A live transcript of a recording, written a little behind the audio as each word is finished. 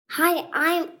Hi,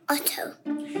 I'm Otto.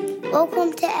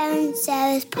 Welcome to Aaron and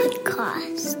Sarah's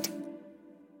podcast.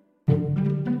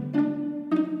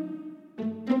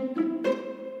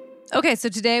 Okay, so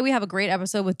today we have a great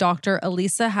episode with Dr.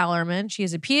 Elisa Hallerman. She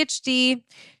is a PhD.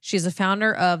 She's a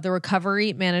founder of the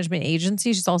Recovery Management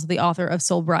Agency. She's also the author of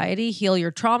Sobriety, Heal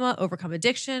Your Trauma, Overcome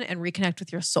Addiction, and Reconnect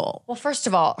with Your Soul. Well, first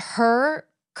of all, her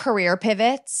career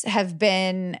pivots have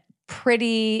been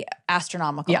pretty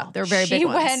astronomical. Yeah, they're very big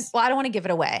ones. Well, I don't want to give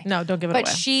it away. No, don't give it away.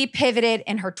 But she pivoted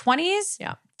in her 20s,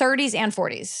 Yeah. 30s, and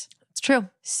 40s. It's true.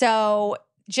 So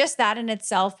just that in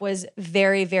itself was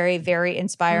very, very, very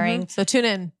inspiring. So tune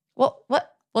in. Well,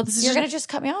 what? Well, this is You're going to just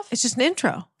cut me off? It's just an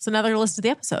intro. So now they're going to listen to the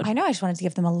episode. I know. I just wanted to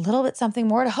give them a little bit something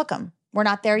more to hook them. We're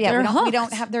not there yet. They're We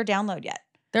don't have their download yet.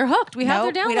 They're hooked. We have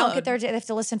their download. We don't get their. They have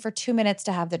to listen for 2 minutes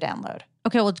to have their download.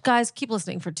 Okay, well, guys, keep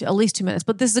listening for at least 2 minutes.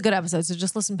 But this is a good episode, so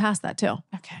just listen past that too.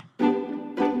 Okay.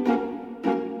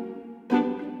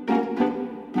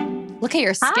 Look at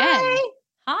your skin.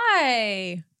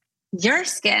 Hi. Your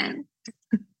skin.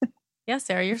 Yes,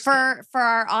 Sarah, you're For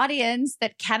our audience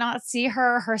that cannot see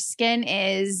her, her skin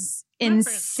is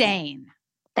insane.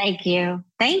 Thank you.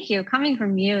 Thank you. Coming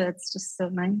from you, it's just so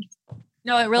nice.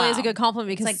 No, it really is a Wow. good compliment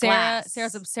because It's like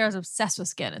Sarah's obsessed with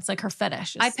skin. It's like her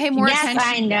fetish. I pay more Yes, attention.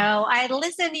 I know. I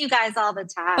listen to you guys all the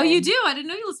time. Oh, you do? I didn't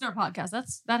know you listen to our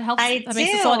podcast. That helps. I That do.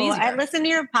 makes it so lot easier. I listen to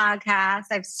your podcast.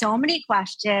 I have so many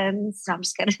questions. No, I'm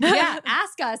just kidding. Yeah,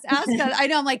 ask us. I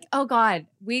know. I'm like, oh God,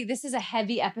 this is a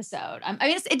heavy episode.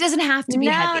 It doesn't have to be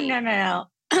heavy. No.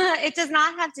 It does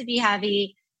not have to be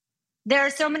heavy. There are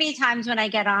so many times when I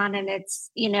get on and it's,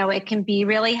 it can be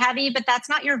really heavy, but that's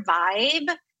not your vibe.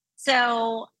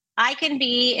 So I can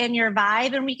be in your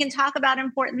vibe and we can talk about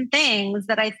important things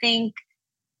that I think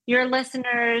your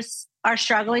listeners are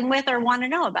struggling with or want to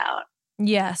know about.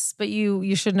 Yes, but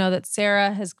you should know that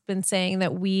Sarah has been saying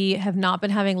that we have not been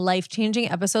having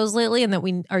life-changing episodes lately and that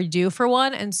we are due for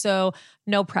one. And so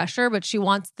no pressure, but she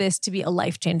wants this to be a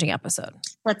life-changing episode.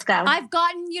 Let's go. I've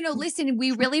gotten, listen,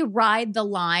 we really ride the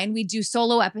line. We do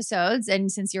solo episodes.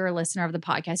 And since you're a listener of the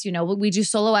podcast, we do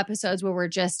solo episodes where we're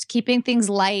just keeping things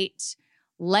light,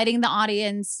 letting the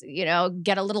audience,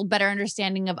 get a little better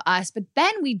understanding of us. But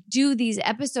then we do these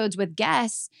episodes with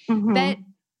guests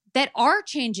that are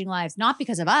changing lives, not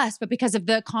because of us, but because of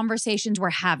the conversations we're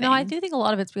having. No, I do think a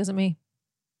lot of it's because of me.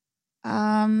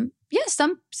 Yeah,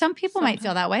 some people might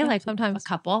feel that way, like sometimes a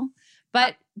couple.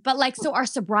 But so our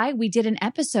sobriety, we did an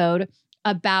episode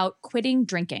about quitting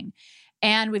drinking.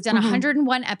 And we've done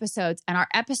 101 episodes. And our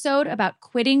episode about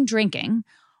quitting drinking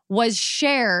was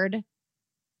shared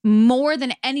more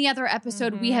than any other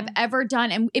episode we have ever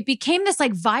done. And it became this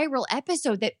like viral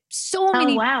episode that so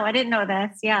many. Oh, wow. I didn't know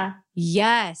this. Yeah.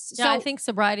 Yes. Yeah, I think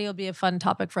sobriety will be a fun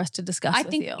topic for us to discuss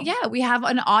with you. Yeah, we have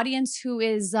an audience who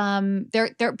is,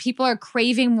 people are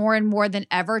craving more and more than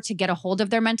ever to get a hold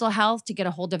of their mental health, to get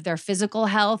a hold of their physical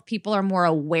health. People are more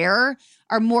aware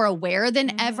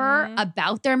than ever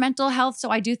about their mental health. So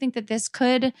I do think that this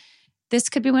could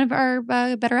be one of our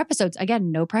better episodes.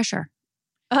 Again, no pressure.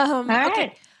 All right.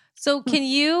 Okay. So can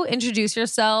you introduce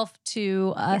yourself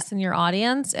to us and your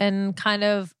audience and kind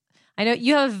of, I know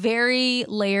you have a very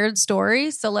layered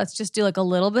story, so let's just do like a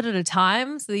little bit at a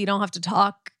time so that you don't have to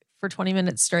talk for 20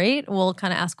 minutes straight. We'll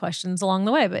kind of ask questions along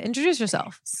the way, but introduce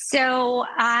yourself. So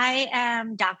I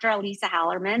am Dr. Elisa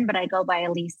Hallerman, but I go by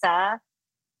Elisa.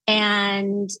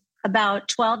 And about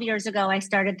 12 years ago, I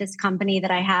started this company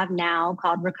that I have now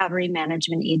called Recovery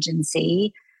Management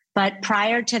Agency. But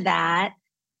prior to that,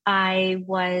 I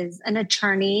was an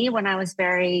attorney when I was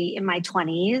in my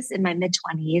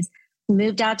mid-20s,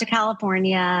 moved out to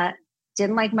California,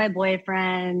 didn't like my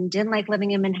boyfriend, didn't like living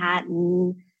in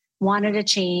Manhattan, wanted to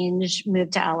change,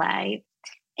 moved to LA.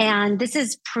 And this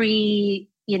is pre-internet.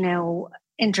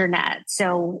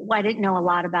 So I didn't know a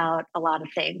lot about a lot of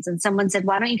things. And someone said,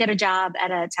 why don't you get a job at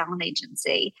a talent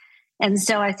agency? And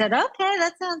so I said, okay,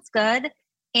 that sounds good.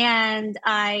 And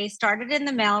I started in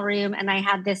the mailroom and I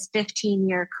had this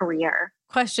 15-year career.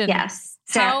 Question. Yes.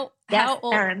 How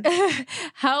old, Erin.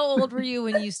 how old were you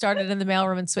when you started in the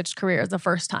mailroom and switched careers the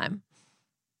first time?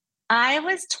 I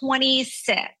was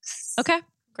 26. Okay,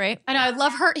 great. I know. I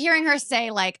love hearing her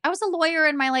say, like, I was a lawyer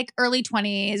in my like early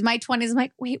 20s. My 20s, I'm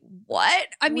like, wait, what?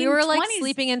 I mean, we were 20s, like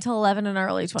sleeping until 11 in our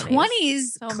early 20s. 20s,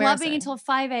 So clubbing embarrassing. until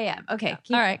 5 a.m. Okay.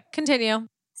 All right, continue.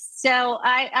 So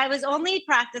I was only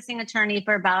practicing attorney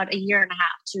for about a year and a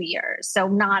half, 2 years. So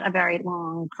not a very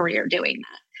long career doing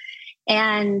that.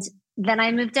 And then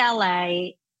I moved to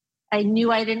LA. I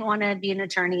knew I didn't want to be an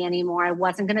attorney anymore. I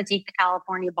wasn't going to take the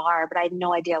California bar, but I had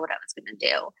no idea what I was going to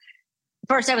do.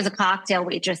 First, I was a cocktail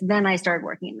waitress. Then I started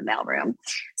working in the mailroom.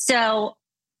 So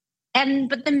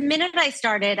But the minute I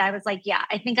started, I was like, yeah,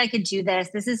 I think I could do this.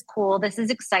 This is cool. This is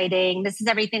exciting. This is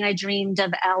everything I dreamed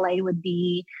of LA would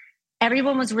be.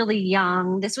 Everyone was really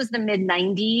young. This was the mid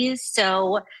 90s.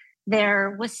 So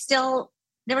there was still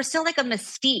like a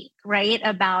mystique, right,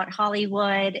 about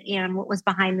Hollywood and what was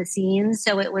behind the scenes.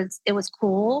 So it was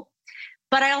cool.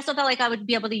 But I also felt like I would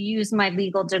be able to use my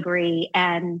legal degree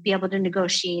and be able to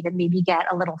negotiate and maybe get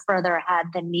a little further ahead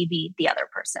than maybe the other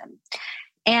person.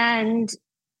 And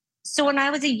so when I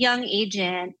was a young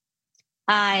agent,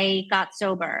 I got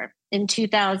sober in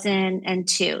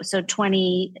 2002, so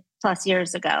 20 plus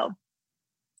years ago.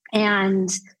 And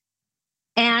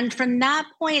from that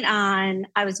point on,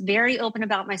 I was very open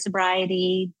about my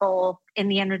sobriety, both in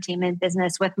the entertainment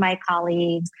business with my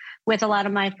colleagues, with a lot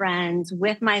of my friends,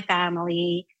 with my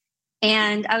family.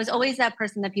 And I was always that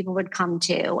person that people would come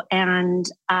to. And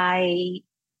I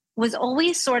was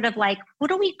always sort of like, who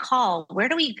do we call? Where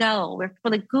do we go? We're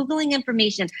like Googling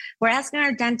information. We're asking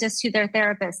our dentist who their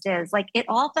therapist is. Like it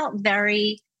all felt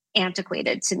very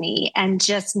antiquated to me and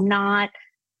just not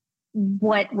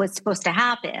what was supposed to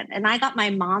happen. And I got my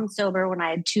mom sober when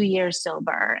I had 2 years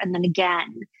sober and then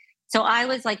again. So I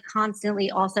was like constantly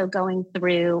also going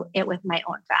through it with my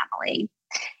own family.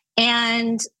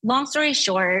 And long story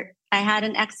short, I had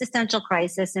an existential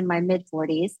crisis in my mid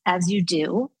 40s, as you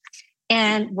do,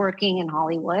 and working in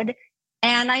Hollywood.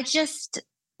 And I just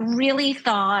really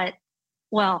thought,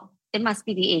 well, it must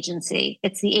be the agency.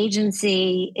 It's the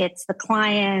agency. It's the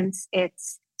clients.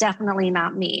 It's definitely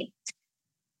not me.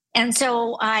 And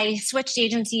so I switched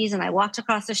agencies and I walked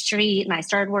across the street and I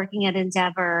started working at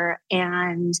Endeavor,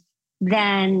 and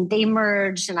then they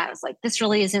merged and I was like, this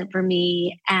really isn't for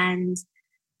me. And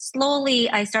slowly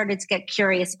I started to get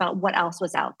curious about what else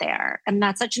was out there. And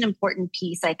that's such an important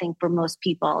piece, I think, for most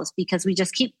people, is because we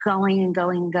just keep going and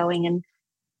going and going. And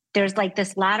there's like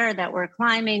this ladder that we're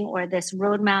climbing or this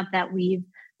roadmap that we've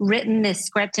written this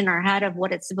script in our head of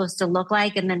what it's supposed to look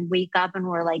like, and then wake up and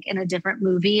we're like in a different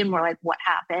movie and we're like, what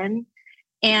happened?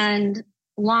 And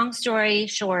long story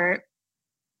short,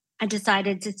 I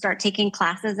decided to start taking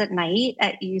classes at night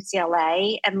at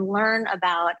UCLA and learn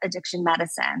about addiction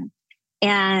medicine.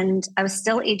 And I was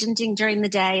still agenting during the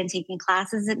day and taking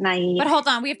classes at night. But hold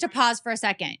on, we have to pause for a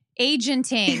second.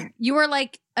 Agenting, you were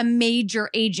like a major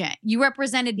agent. You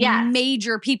represented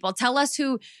major people. Tell us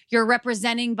who you're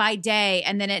representing by day,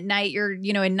 and then at night you're,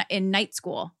 in night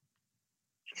school.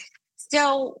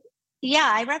 So,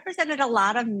 yeah, I represented a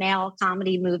lot of male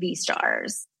comedy movie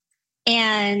stars.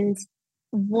 And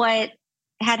what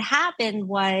had happened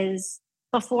was,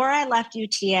 before I left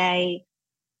UTA,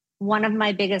 one of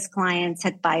my biggest clients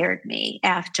had fired me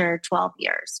after 12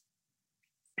 years.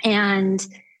 And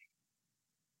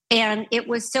it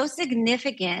was so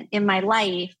significant in my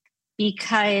life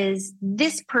because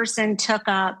this person took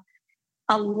up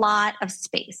a lot of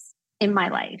space in my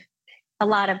life, a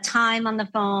lot of time on the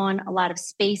phone, a lot of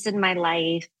space in my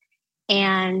life.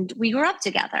 And we grew up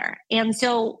together. And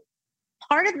so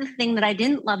part of the thing that I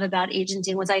didn't love about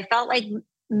agenting was I felt like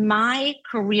my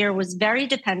career was very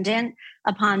dependent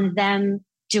upon them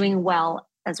doing well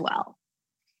as well.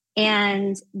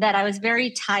 And that I was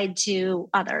very tied to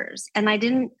others. And I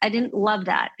didn't love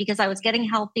that because I was getting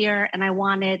healthier and I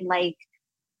wanted I'm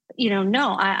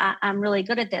really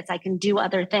good at this. I can do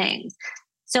other things.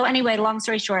 So anyway, long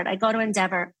story short, I go to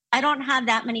Endeavor. I don't have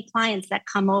that many clients that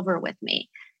come over with me.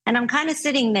 And I'm kind of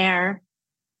sitting there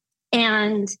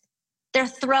and they're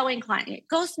throwing clients.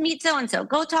 Go meet so-and-so.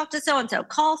 Go talk to so-and-so.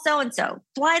 Call so-and-so.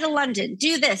 Fly to London.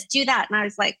 Do this, do that. And I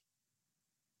was like,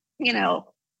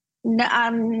 no,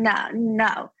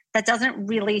 that doesn't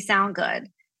really sound good.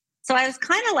 So I was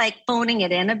kind of like phoning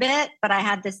it in a bit, but I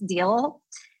had this deal.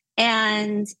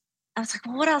 And I was like,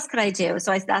 well, what else could I do?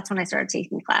 So that's when I started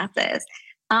taking classes.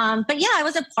 But yeah, I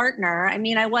was a partner. I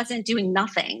mean, I wasn't doing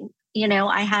nothing.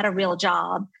 I had a real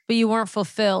job. But you weren't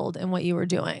fulfilled in what you were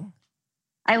doing.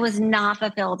 I was not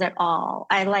fulfilled at all.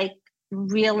 I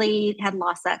really had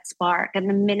lost that spark. And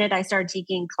the minute I started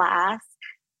taking class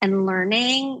and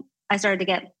learning, I started to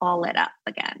get all lit up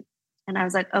again. And I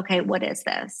was like, okay, what is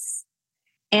this?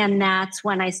 And that's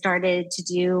when I started to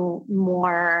do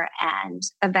more and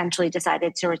eventually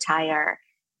decided to retire.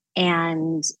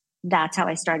 And that's how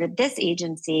I started this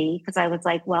agency, because I was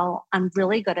like, well, I'm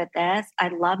really good at this. I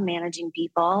love managing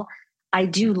people. I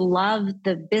do love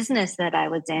the business that I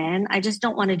was in. I just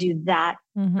don't want to do that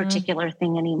particular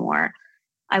thing anymore.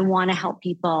 I want to help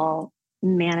people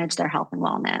manage their health and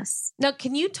wellness. Now,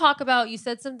 can you talk about, you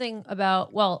said something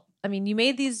about, you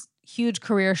made these huge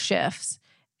career shifts.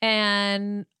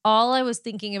 And all I was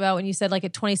thinking about when you said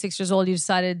at 26 years old, you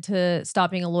decided to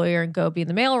stop being a lawyer and go be in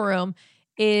the mailroom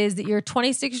is that you're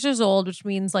 26 years old, which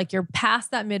means like you're past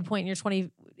that midpoint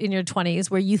in your 20s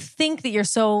where you think that you're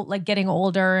so like getting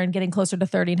older and getting closer to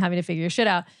 30 and having to figure your shit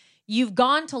out. You've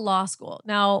gone to law school.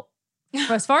 Now,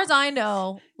 as far as I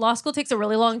know, law school takes a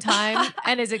really long time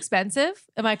and is expensive.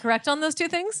 Am I correct on those two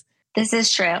things? This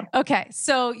is true. Okay.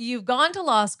 So you've gone to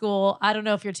law school. I don't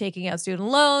know if you're taking out student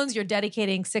loans, you're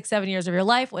dedicating 6-7 years of your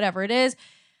life, whatever it is.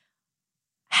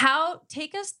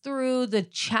 Take us through the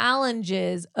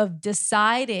challenges of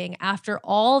deciding after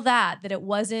all that it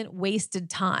wasn't wasted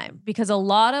time, because a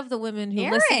lot of the women who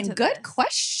listen to good this,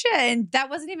 question. That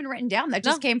wasn't even written down. That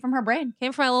just came from her brain.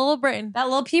 came from my little brain. That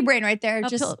little pea brain right there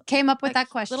just came up with that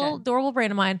question. Little adorable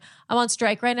brain of mine. I'm on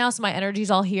strike right now, so my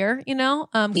energy's all here, because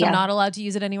I'm not allowed to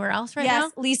use it anywhere else right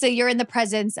now. Lisa, you're in the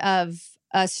presence of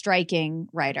a striking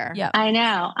writer. Yeah, I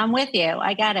know. I'm with you.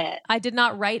 I get it. I did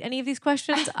not write any of these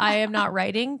questions. I am not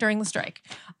writing during the strike.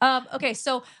 Okay,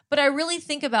 but I really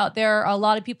think about, there are a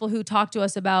lot of people who talk to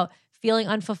us about feeling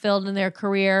unfulfilled in their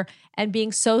career and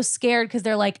being so scared because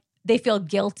they feel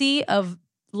guilty of,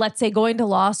 let's say, going to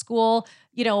law school,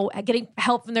 getting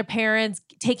help from their parents,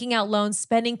 taking out loans,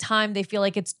 spending time. They feel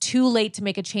like it's too late to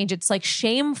make a change. It's like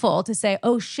shameful to say,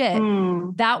 oh shit,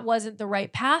 that wasn't the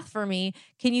right path for me.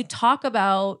 Can you talk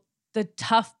about the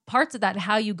tough parts of that and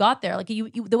how you got there? Like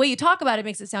the way you talk about it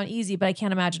makes it sound easy, but I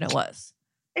can't imagine it was.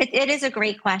 It is a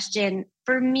great question.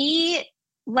 For me,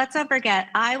 let's not forget,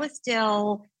 I was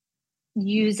still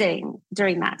using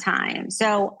during that time.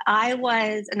 So I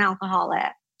was an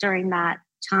alcoholic during that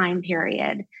time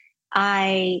period.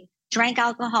 I drank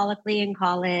alcoholically in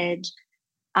college.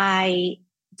 I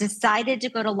decided to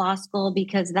go to law school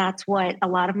because that's what a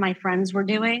lot of my friends were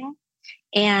doing.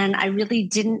 And I really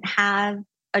didn't have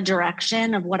a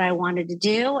direction of what I wanted to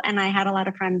do. And I had a lot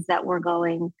of friends that were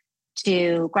going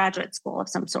to graduate school of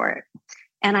some sort.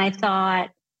 And I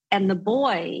thought, and the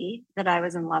boy that I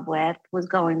was in love with was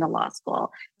going to law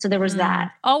school. So there was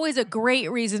that. Always a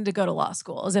great reason to go to law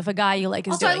school is if a guy you like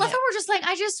is doing it. I love how we're just like,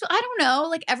 I don't know,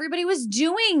 like everybody was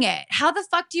doing it. How the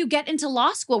fuck do you get into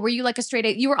law school? Were you like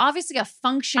you were obviously a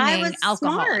functioning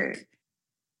alcoholic. Smart.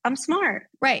 I'm smart.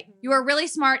 Right. You were really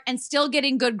smart and still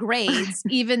getting good grades,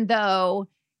 even though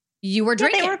you were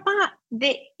drinking. They were fine.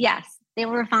 They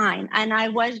were fine. And I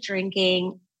was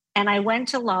drinking, and I went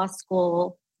to law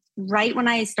school. Right when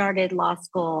I started law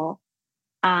school,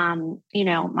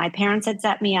 my parents had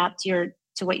set me up to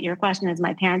what your question is.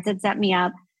 My parents had set me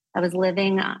up. I was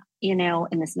living,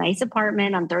 in this nice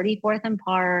apartment on 34th and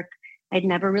Park. I'd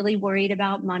never really worried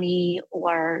about money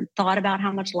or thought about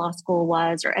how much law school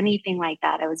was or anything like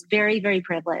that. I was very, very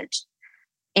privileged.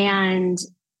 And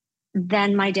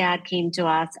then my dad came to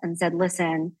us and said,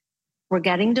 listen, we're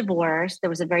getting divorced. There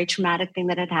was a very traumatic thing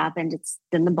that had happened. It's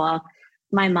in the book.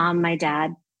 My mom, my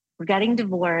dad, we're getting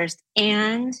divorced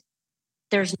and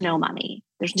there's no money.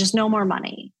 There's just no more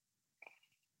money.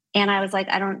 And I was like,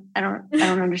 I don't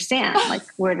understand. Like,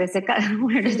 where does it go?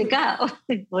 Where does it go?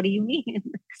 Like, what do you mean?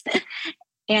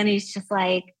 And he's just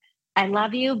like, I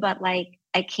love you, but like,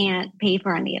 I can't pay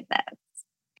for any of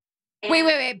this.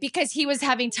 Wait. Because he was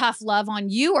having tough love on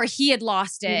you, or he had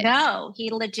lost it? No, he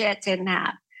legit didn't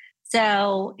have.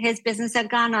 So his business had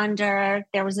gone under.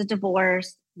 There was a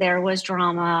divorce. There was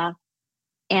drama.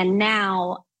 And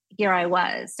now here I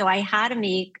was. So I had to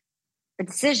make a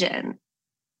decision.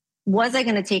 Was I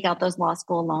going to take out those law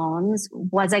school loans?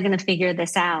 Was I going to figure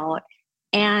this out?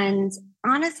 And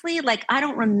honestly, like, I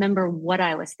don't remember what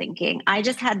I was thinking. I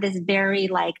just had this very,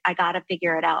 like, I got to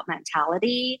figure it out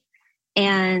mentality.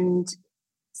 And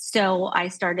so I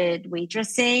started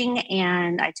waitressing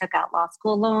and I took out law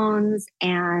school loans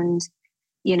and,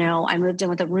 I moved in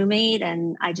with a roommate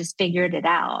and I just figured it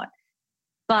out.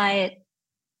 But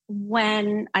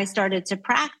when I started to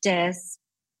practice,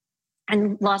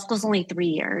 and law school's only 3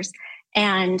 years.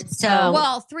 And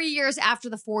so 3 years after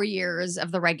the 4 years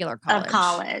of the regular college. Of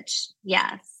college,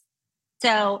 yes.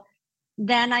 So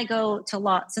then I go to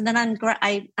law. So then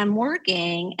I'm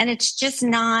working and it's just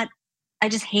not, I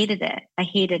just hated it. I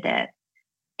hated it.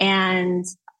 And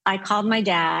I called my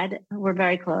dad. We're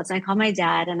very close. And I called my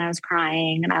dad and I was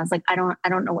crying and I was like, I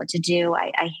don't know what to do.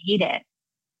 I hate it.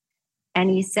 And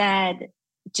he said,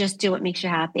 just do what makes you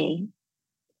happy.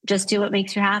 Just do what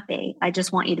makes you happy. I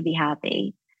just want you to be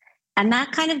happy. And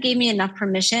that kind of gave me enough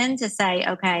permission to say,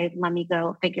 okay, let me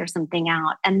go figure something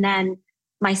out. And then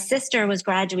my sister was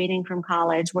graduating from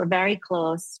college. We're very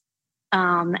close.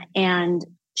 And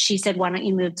she said, why don't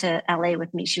you move to LA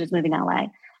with me? She was moving to LA.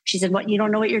 She said, you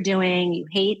don't know what you're doing. You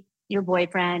hate your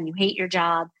boyfriend. You hate your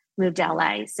job. Move to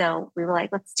LA. So we were like,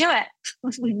 let's do it.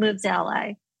 We moved to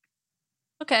LA.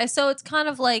 Okay. So it's kind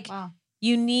of like, wow.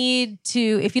 You need to,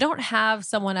 if you don't have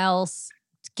someone else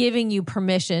giving you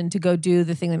permission to go do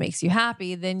the thing that makes you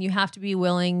happy, then you have to be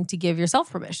willing to give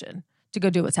yourself permission to go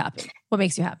do what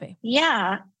makes you happy.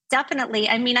 Yeah, definitely.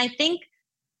 I mean, I think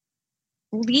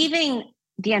leaving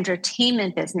the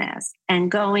entertainment business and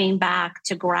going back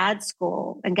to grad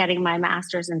school and getting my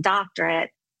master's and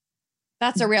doctorate,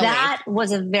 that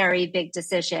was a very big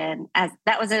decision.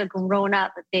 That was a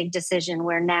grown-up big decision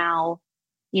where now,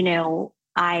 you know,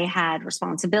 I had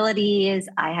responsibilities,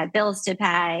 I had bills to pay,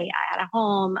 I had a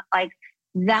home. Like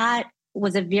that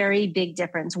was a very big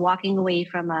difference, walking away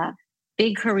from a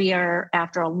big career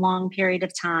after a long period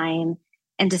of time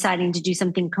and deciding to do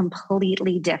something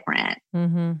completely different.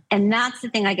 Mm-hmm. And that's the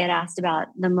thing I get asked about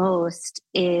the most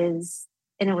is,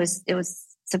 and it was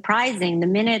surprising, the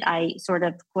minute I sort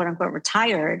of quote unquote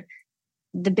retired,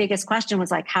 the biggest question was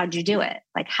like, how'd you do it?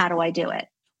 Like, how do I do it?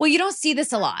 Well, you don't see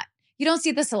this a lot.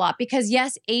 Because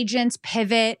yes, agents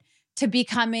pivot to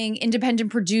becoming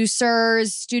independent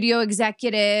producers, studio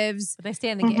executives. But they stay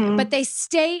in the game. But they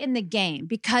stay in the game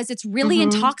because it's really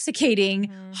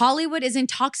intoxicating. Hollywood is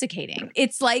intoxicating.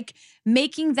 It's like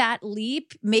making that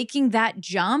leap, making that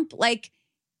jump. Like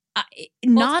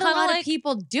not a lot of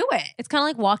people do it. It's kind of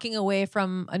like walking away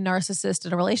from a narcissist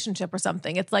in a relationship or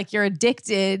something. It's like you're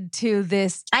addicted to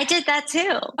this. I did that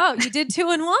too. Oh, you did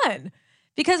 2 in 1.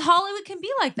 Because Hollywood can be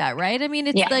like that, right? I mean,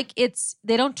 it's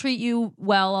they don't treat you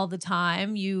well all the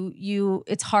time.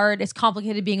 It's hard. It's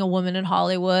complicated being a woman in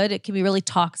Hollywood. It can be really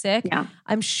toxic. Yeah.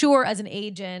 I'm sure as an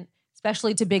agent,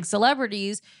 especially to big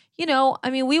celebrities, you know, I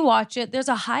mean, we watch it. There's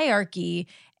a hierarchy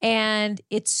and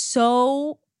it's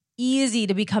so easy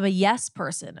to become a yes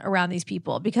person around these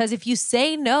people because if you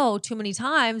say no too many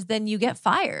times, then you get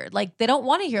fired. Like they don't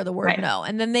want to hear the word no.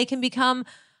 And then they can become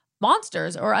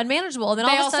monsters or unmanageable. And then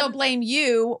they all of a sudden, also blame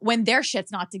you when their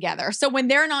shit's not together. So when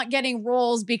they're not getting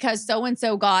roles because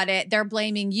so-and-so got it, they're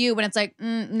blaming you when it's like,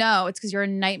 no, it's because you're a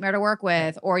nightmare to work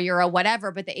with or you're a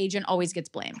whatever, but the agent always gets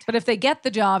blamed. But if they get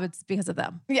the job, it's because of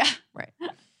them. Yeah. Right.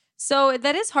 So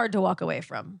that is hard to walk away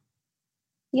from.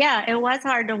 Yeah, it was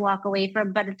hard to walk away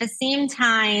from. But at the same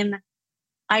time,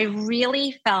 I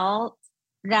really felt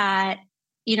that,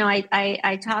 you know,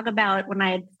 I talk about when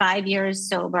I had 5 years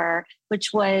sober, which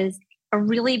was a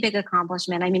really big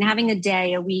accomplishment. I mean, having a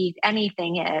day, a week,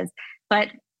 anything is. But,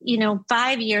 you know,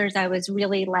 5 years, I was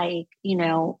really like, you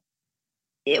know,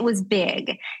 it was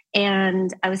big.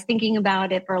 And I was thinking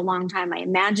about it for a long time. I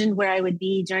imagined where I would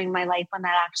be during my life when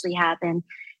that actually happened.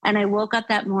 And I woke up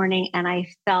that morning and I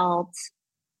felt,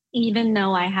 even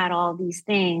though I had all these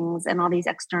things and all these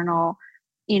external,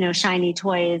 you know, shiny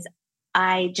toys,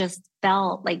 I just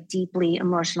felt like deeply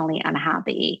emotionally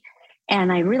unhappy.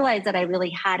 And I realized that I really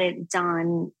hadn't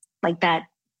done like that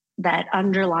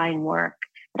underlying work,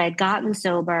 that I'd gotten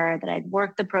sober, that I'd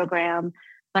worked the program,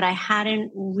 but I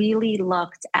hadn't really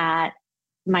looked at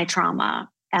my trauma,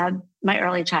 at my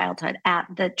early childhood, at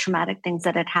the traumatic things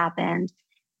that had happened.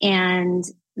 And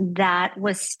that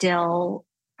was still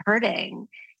hurting.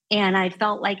 And I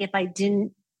felt like if I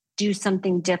didn't do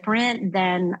something different,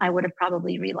 then I would have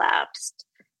probably relapsed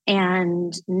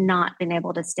and not been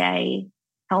able to stay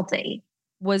healthy.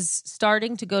 Was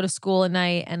starting to go to school at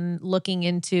night and looking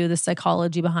into the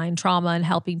psychology behind trauma and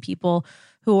helping people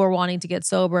who are wanting to get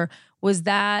sober. Was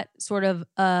that sort of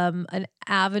an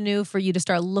avenue for you to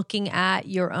start looking at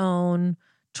your own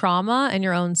trauma and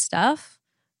your own stuff?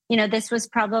 You know, this was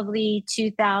probably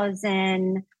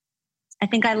 2000. I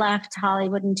think I left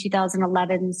Hollywood in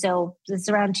 2011. So this is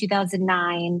around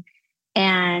 2009.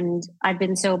 And I've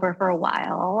been sober for a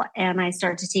while. And I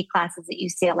started to take classes at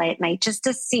UCLA at night just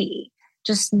to see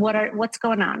just what's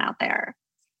going on out there.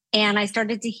 And I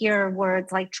started to hear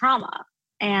words like trauma.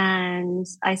 And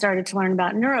I started to learn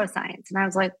about neuroscience. And I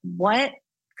was like, what?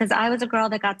 Because I was a girl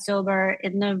that got sober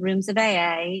in the rooms of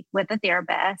AA with a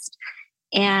therapist.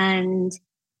 And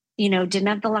you know, didn't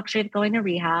have the luxury of going to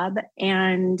rehab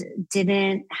and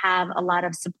didn't have a lot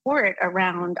of support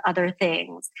around other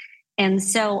things. And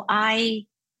so I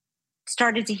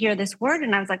started to hear this word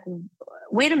and I was like,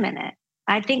 wait a minute.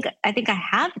 I think I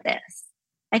have this.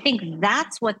 I think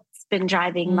that's what's been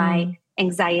driving my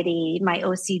anxiety, my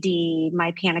OCD,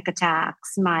 my panic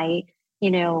attacks, my,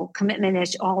 you know, commitment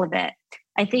issue, all of it.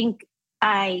 I think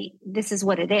this is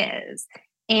what it is.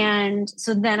 And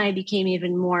so then I became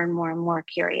even more and more and more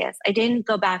curious. I didn't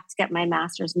go back to get my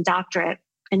master's and doctorate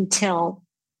until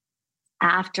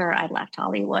after I left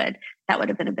Hollywood. That would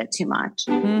have been a bit too much.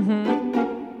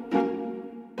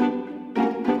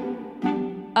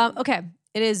 Okay.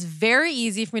 It is very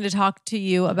easy for me to talk to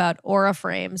you about aura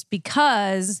frames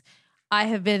because I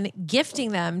have been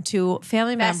gifting them to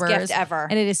family members. Best gift ever.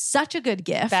 And it is such a good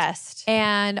gift. Best.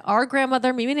 And our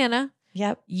grandmother, Mimi Nana,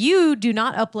 Yep. You do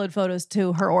not upload photos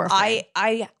to her Aura frame.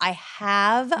 I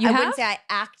have. You I have? wouldn't say I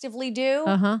actively do,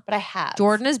 but I have.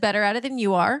 Jordan is better at it than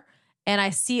you are. And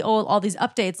I see all these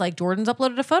updates like Jordan's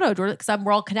uploaded a photo, Jordan, because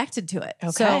we're all connected to it.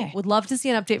 Okay. So would love to see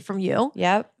an update from you.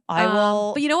 Yep. I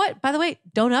will. But you know what? By the way,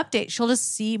 don't update. She'll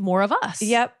just see more of us.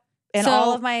 Yep. In So,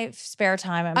 all of my spare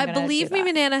time, I believe me,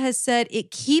 Banana has said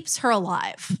it keeps her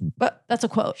alive. But That's a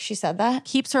quote. she said that.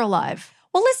 Keeps her alive.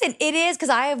 Well, listen, it is because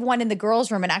I have one in the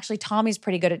girls' room, and actually Tommy's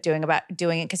pretty good at doing it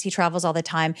because he travels all the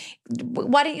time.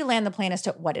 Why don't you land the plane as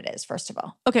to what it is, first of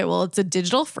all? Okay, well, it's a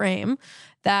digital frame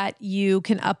that you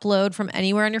can upload from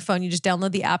anywhere on your phone. You just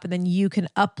download the app and then you can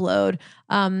upload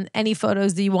any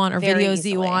photos that you want or Very videos that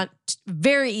you easily. want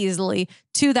very easily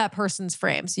to that person's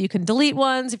frame. So you can delete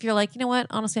ones if you're like, you know what,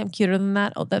 honestly, I'm cuter than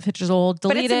that. Oh, that picture's old.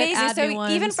 Delete But it's it, amazing. add new So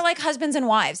ones. even for like husbands and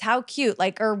wives, how cute,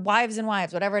 or wives and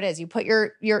wives, whatever it is, you put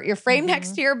your frame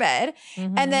next to your bed,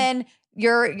 and then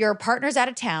your partner's out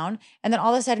of town, and then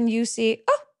all of a sudden you see,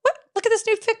 oh, what? Look at this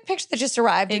new picture that just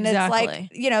arrived, and Exactly.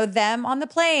 it's like them on the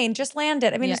plane just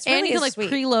landed. I mean, it's really and you can like sweet.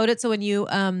 preload it so when you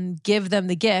give them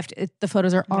the gift, the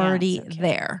photos are already so cute.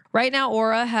 there. Right now,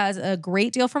 Aura has a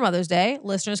great deal for Mother's Day.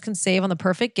 Listeners can save on the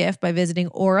perfect gift by visiting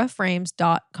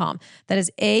auraframes.com. That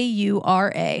is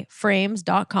AURA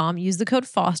frames.com. Use the code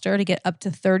FOSTER to get up to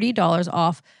 $30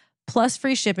 off plus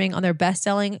free shipping on their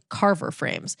best-selling Carver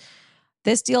frames.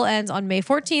 This deal ends on May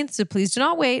 14th, so please do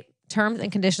not wait. Terms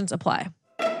and conditions apply.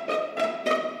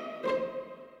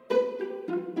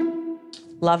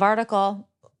 Love article.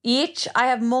 I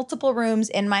have multiple rooms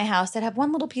in my house that have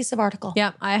one little piece of article.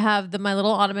 Yeah, I have my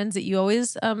little ottomans that you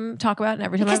always talk about, and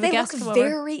every time Because I have they a look guest come over.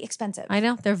 very expensive. I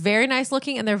know. They're very nice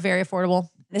looking and they're very affordable.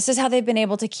 This is how they've been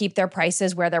able to keep their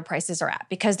prices where their prices are at,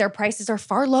 because their prices are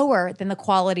far lower than the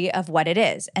quality of what it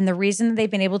is. And the reason that they've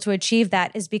been able to achieve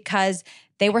that is because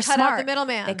they were Cut smart. out the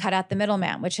middleman. They cut out the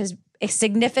middleman, which has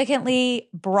significantly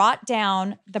brought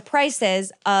down the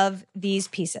prices of these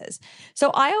pieces.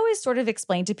 So I always sort of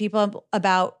explain to people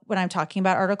about when I'm talking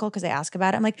about article, because they ask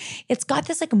about it. I'm like, it's got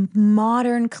this like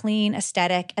modern, clean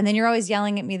aesthetic. And then you're always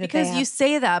yelling at me that Because you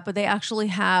say that, but they actually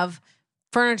have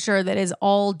furniture that is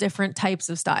all different types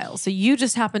of styles. So you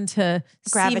just happen to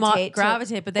gravitate,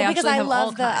 but they actually have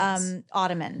all kinds. Because I love the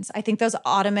ottomans. I think those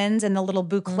ottomans and the little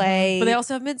boucle. But they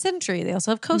also have mid-century. They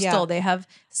also have coastal. Yeah. They have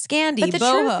Scandi, But the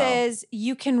boho. truth is,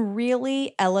 you can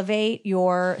really elevate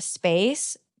your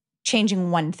space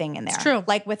changing one thing in there. It's true.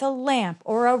 Like with a lamp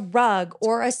or a rug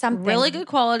or a something. Really good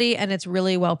quality, and it's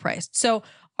really well priced. So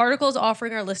Article is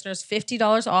offering our listeners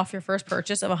 $50 off your first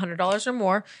purchase of $100 or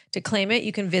more. To claim it,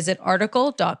 you can visit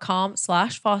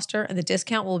article.com/Foster, and the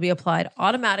discount will be applied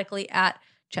automatically at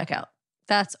checkout.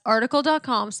 That's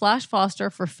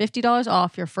article.com/Foster for $50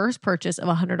 off your first purchase of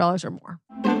 $100 or more.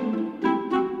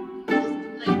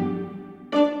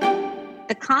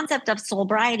 The concept of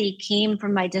soulbriety came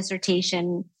from my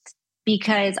dissertation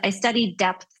because I studied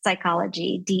depth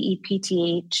psychology,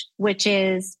 DEPTH, which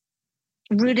is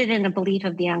rooted in a belief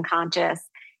of the unconscious,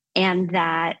 and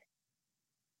that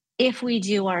if we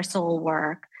do our soul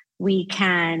work, we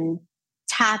can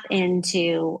tap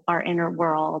into our inner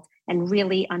world and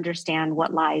really understand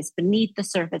what lies beneath the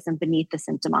surface and beneath the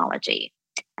symptomology.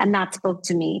 And that spoke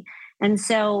to me. And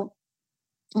so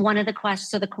one of the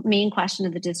questions, so the main question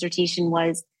of the dissertation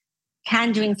was,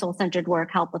 can doing soul-centered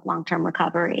work help with long-term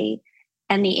recovery?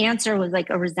 And the answer was like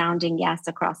a resounding yes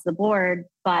across the board.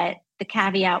 But the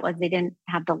caveat was they didn't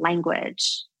have the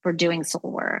language for doing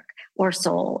soul work or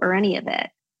soul or any of it.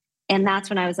 And that's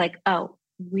when I was like, oh,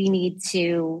 we need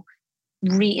to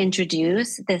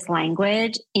reintroduce this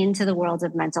language into the world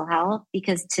of mental health,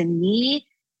 because to me,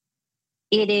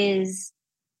 it is,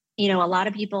 a lot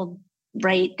of people,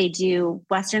 right, they do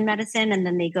Western medicine and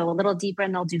then they go a little deeper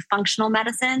and they'll do functional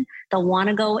medicine. They'll want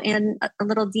to go in a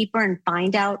little deeper and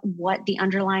find out what the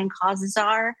underlying causes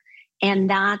are. And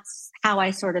that's how I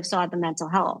sort of saw the mental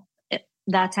health.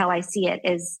 That's how I see it,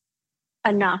 is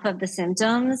enough of the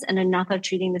symptoms and enough of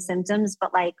treating the symptoms,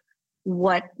 but like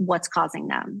what's causing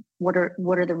them? What are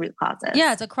the root causes?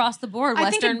 Yeah, it's across the board.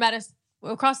 Western medicine.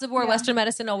 Across the board, Yeah. Western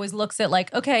medicine always looks at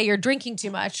like, okay, you're drinking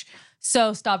too much,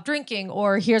 so stop drinking,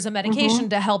 or here's a medication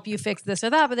to help you fix this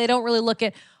or that. But they don't really look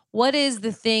at what is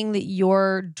the thing that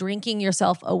you're drinking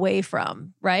yourself away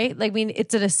from, right? Like, I mean,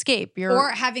 it's an escape. Or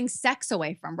having sex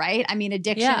away from, right? I mean,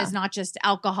 addiction is not just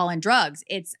alcohol and drugs.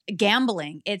 It's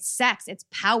gambling, it's sex, it's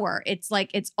power. It's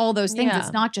like, it's all those things. Yeah.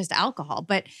 It's not just alcohol.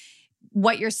 But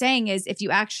what you're saying is, if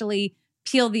you actually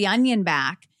peel the onion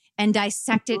back and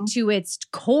dissect it to its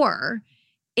core,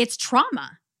 it's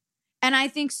trauma. And I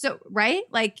think so, right?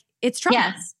 Like, it's trauma.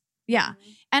 Yes. Yeah.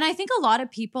 And I think a lot of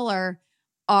people are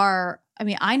I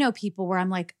mean, I know people where I'm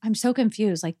like, I'm so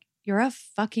confused. Like, you're a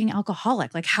fucking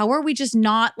alcoholic. Like, how are we just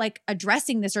not like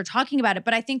addressing this or talking about it?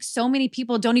 But I think so many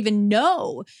people don't even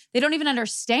know. They don't even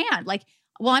understand. Like,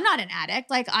 well, I'm not an addict.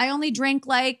 Like, I only drink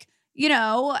like,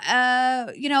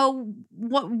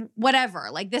 whatever,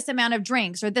 like this amount of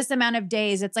drinks or this amount of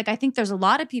days. It's like, I think there's a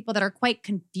lot of people that are quite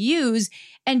confused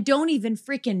and don't even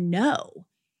freaking know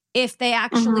if they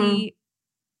actually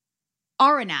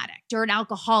are an addict or an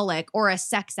alcoholic or a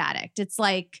sex addict. It's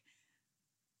like,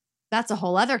 that's a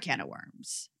whole other can of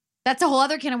worms. That's a whole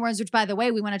other can of worms, which, by the way,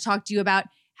 we want to talk to you about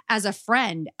as a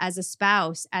friend, as a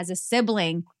spouse, as a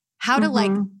sibling, how to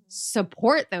like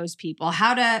support those people,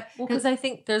 how to. Because I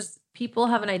think people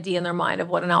have an idea in their mind of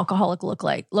what an alcoholic looks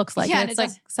like. Yeah, and it's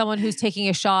like someone who's taking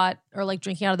a shot or like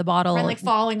drinking out of the bottle. Like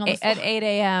falling on the floor at 8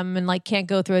 a.m. and like can't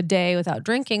go through a day without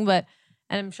drinking. And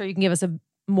I'm sure you can give us a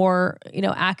more,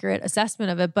 accurate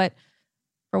assessment of it. But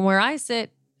from where I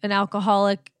sit, an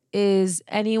alcoholic is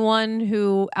anyone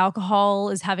who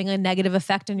alcohol is having a negative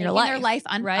effect in your life. Their life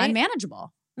right?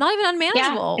 unmanageable. Not even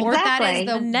unmanageable. Yeah, Or exactly. that is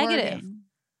the negative. Wording.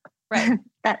 Right.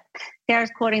 That Sarah's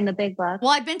quoting the big book.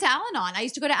 Well, I've been to Al-Anon. I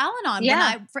used to go to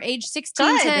Al-Anon for age 16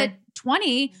 Good. to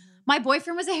 20. My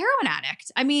boyfriend was a heroin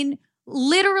addict. I mean,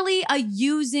 literally a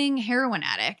using heroin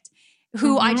addict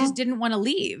who I just didn't want to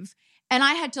leave. And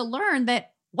I had to learn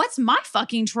that what's my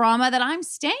fucking trauma that I'm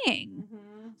staying?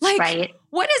 Like,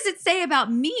 what does it say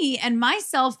about me and my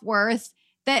self-worth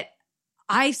that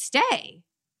I stay?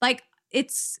 Like,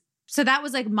 so that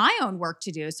was like my own work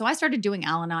to do. So I started doing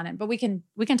Al-Anon, but we can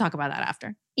talk about that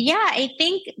after. Yeah, I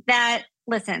think that,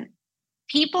 listen,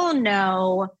 people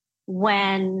know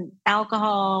when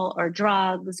alcohol or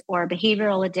drugs or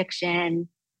behavioral addiction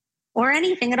or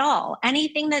anything at all,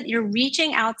 anything that you're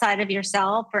reaching outside of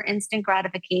yourself for instant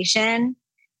gratification,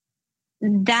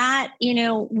 that,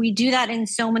 we do that in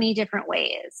so many different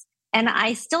ways. And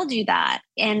I still do that.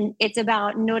 And it's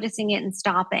about noticing it and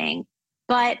stopping.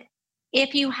 But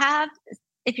if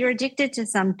you're addicted to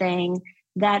something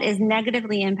that is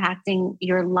negatively impacting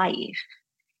your life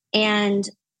and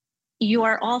you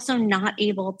are also not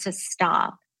able to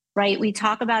stop, right? We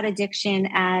talk about addiction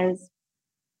as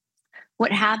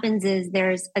what happens is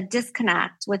there's a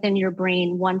disconnect within your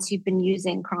brain once you've been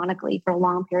using chronically for a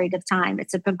long period of time.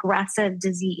 It's a progressive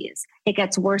disease. It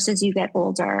gets worse as you get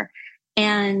older.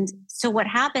 And so what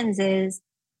happens is,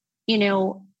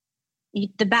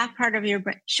 the back part of your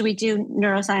brain. Should we do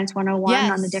Neuroscience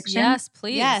 101 on addiction? Yes,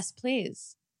 please. Yes,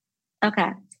 please.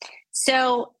 Okay.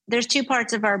 So there's two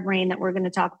parts of our brain that we're going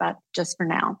to talk about just for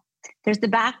now. There's the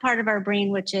back part of our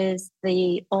brain, which is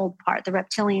the old part, the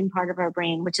reptilian part of our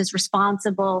brain, which is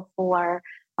responsible for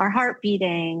our heart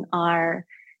beating, our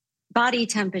body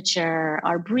temperature,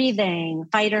 our breathing,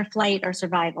 fight or flight, or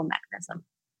survival mechanism.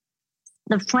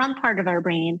 The front part of our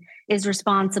brain is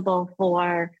responsible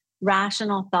for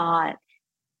rational thought,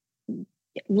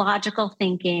 logical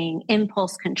thinking,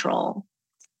 impulse control,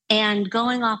 and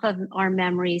going off of our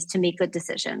memories to make good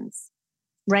decisions,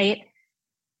 right?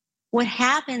 What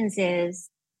happens is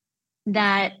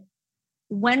that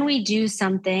when we do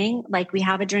something, like we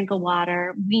have a drink of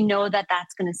water, we know that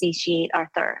that's going to satiate our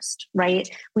thirst, right?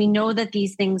 We know that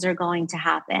these things are going to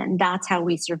happen. That's how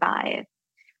we survive.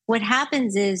 What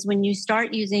happens is when you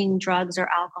start using drugs or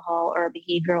alcohol or a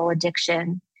behavioral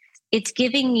addiction, it's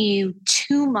giving you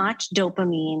too much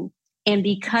dopamine. And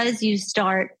because you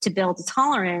start to build a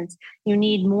tolerance, you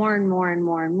need more and more and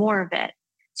more and more of it.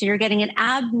 So you're getting an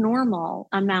abnormal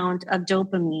amount of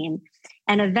dopamine.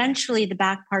 And eventually the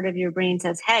back part of your brain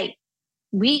says, hey,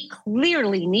 we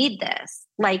clearly need this,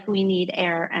 like we need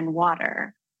air and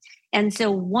water. And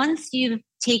so once you've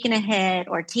taken a hit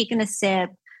or taken a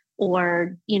sip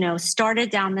or,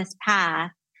 started down this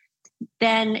path,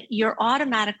 then you're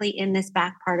automatically in this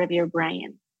back part of your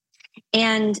brain.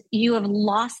 And you have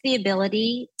lost the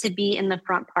ability to be in the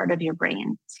front part of your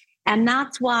brain. And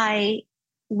that's why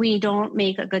we don't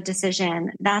make a good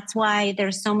decision. That's why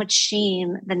there's so much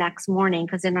shame the next morning,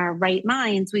 because in our right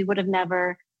minds, we would have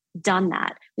never done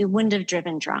that. We wouldn't have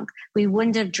driven drunk. We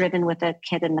wouldn't have driven with a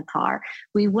kid in the car.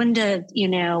 We wouldn't have,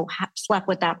 slept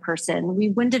with that person. We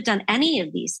wouldn't have done any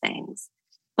of these things.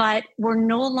 But we're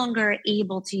no longer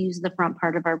able to use the front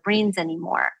part of our brains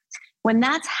anymore. When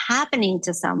that's happening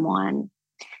to someone,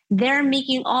 they're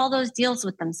making all those deals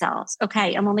with themselves.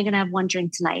 Okay, I'm only going to have one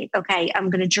drink tonight. Okay, I'm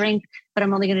going to drink, but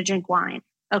I'm only going to drink wine.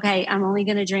 Okay, I'm only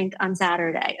going to drink on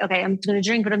Saturday. Okay, I'm going to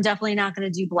drink, but I'm definitely not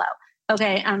going to do blow.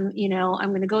 Okay, I'm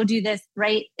going to go do this,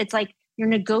 right? It's like you're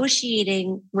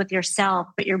negotiating with yourself,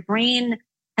 but your brain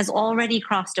has already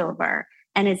crossed over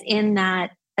and is in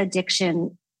that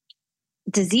addiction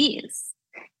disease.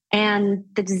 And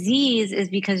the disease is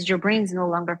because your brain's no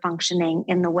longer functioning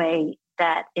in the way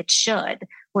that it should,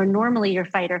 where normally your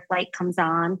fight or flight comes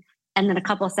on. And then a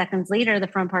couple of seconds later, the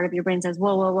front part of your brain says,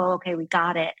 whoa, whoa, whoa, okay, we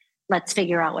got it. Let's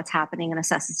figure out what's happening and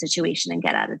assess the situation and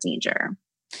get out of danger.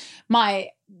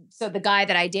 So the guy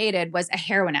that I dated was a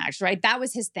heroin addict, right? That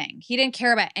was his thing. He didn't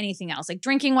care about anything else. Like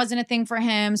drinking wasn't a thing for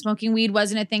him. Smoking weed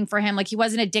wasn't a thing for him. Like he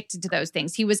wasn't addicted to those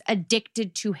things. He was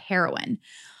addicted to heroin.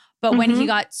 But when he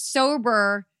got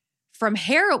sober from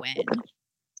heroin,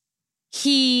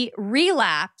 he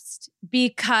relapsed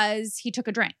because he took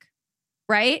a drink,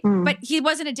 right? But he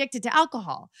wasn't addicted to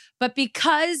alcohol. But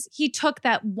because he took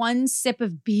that one sip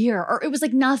of beer, or it was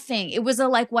like nothing, it was a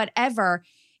like whatever,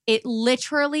 it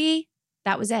literally,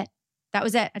 that was it. That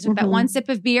was it. I took that one sip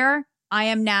of beer. I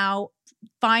am now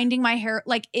finding my hair.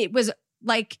 Like it was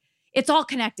like, it's all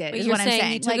connected. Is you're what I'm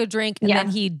saying. He took like, a drink and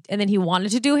then he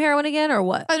wanted to do heroin again, or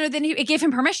what? Oh no! Then it gave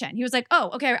him permission. He was like, "Oh,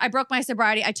 okay. I broke my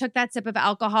sobriety. I took that sip of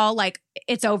alcohol. Like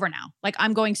it's over now. Like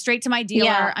I'm going straight to my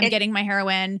dealer. I'm getting my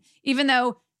heroin. Even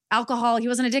though alcohol, he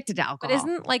wasn't addicted to alcohol. But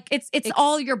isn't like it's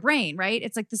all your brain, right?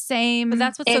 It's like the same. But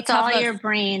that's what's so tough. It's all your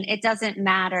brain. It doesn't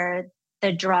matter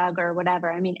the drug or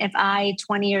whatever. I mean, if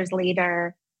 20 years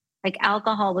later, like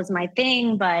alcohol was my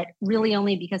thing, but really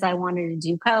only because I wanted to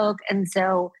do coke, and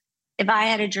so. If I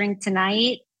had a drink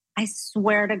tonight, I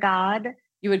swear to God,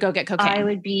 you would go get cocaine. I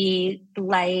would be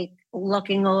like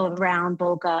looking around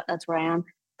Boca, that's where I am,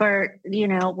 for,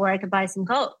 where I could buy some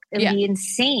coke. It would be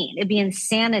insane. It'd be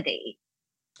insanity.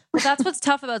 But that's what's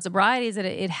tough about sobriety is that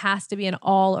it has to be an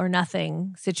all or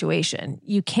nothing situation.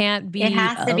 You can't be It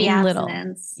has to be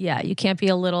abstinence. Yeah, you can't be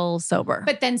a little sober.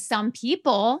 But then some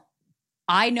people,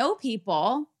 I know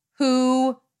people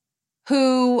who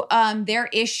their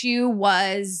issue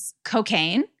was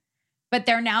cocaine, but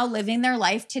they're now living their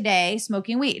life today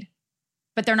smoking weed,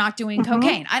 but they're not doing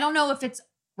cocaine. I don't know if it's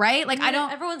right. Like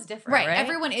everyone's different, right?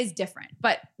 Everyone is different,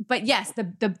 but yes,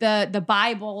 the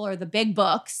Bible or the big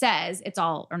book says it's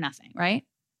all or nothing, right?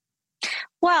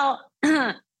 Well,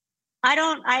 it's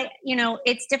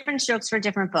different strokes for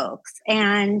different folks.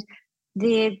 And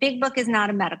the big book is not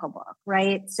a medical book,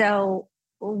 right? So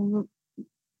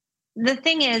the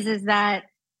thing is that,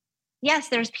 yes,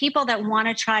 there's people that want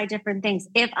to try different things.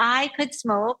 If I could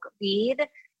smoke weed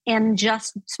and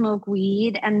just smoke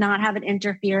weed and not have it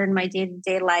interfere in my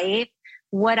day-to-day life,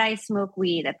 would I smoke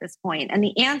weed at this point? And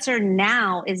the answer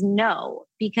now is no,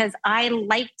 because I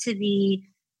like to be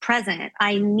present.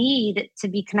 I need to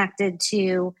be connected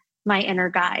to my inner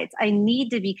guides. I need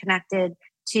to be connected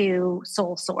to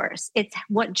soul source. It's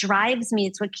what drives me.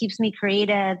 It's what keeps me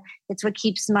creative. It's what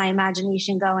keeps my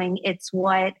imagination going. It's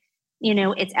what,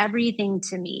 it's everything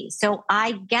to me. So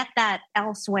I get that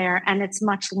elsewhere and it's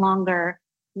much longer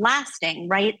lasting,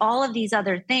 right? All of these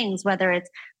other things, whether it's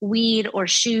weed or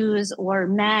shoes or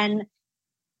men,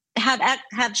 have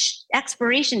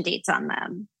expiration dates on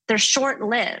them. They're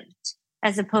short-lived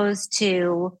as opposed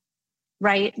to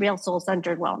real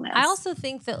soul-centered wellness. I also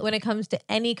think that when it comes to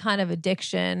any kind of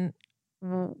addiction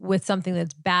with something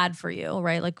that's bad for you,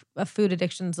 right? Like a food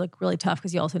addiction is like really tough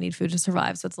because you also need food to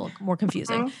survive. So it's a little more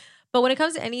confusing. But when it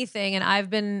comes to anything, and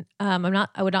I've been, I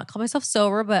would not call myself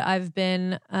sober, but I've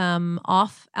been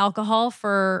off alcohol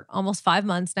for almost 5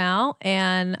 months now.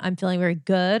 And I'm feeling very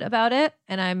good about it.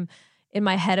 And I'm in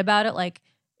my head about it. Like,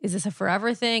 is this a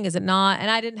forever thing? Is it not? And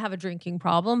I didn't have a drinking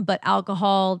problem, but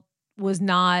alcohol was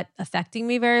not affecting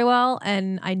me very well.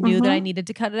 And I knew that I needed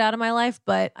to cut it out of my life,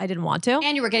 but I didn't want to.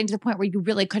 And you were getting to the point where you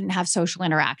really couldn't have social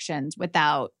interactions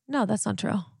without... No, that's not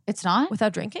true. It's not?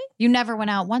 Without drinking? You never went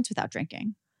out once without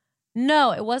drinking.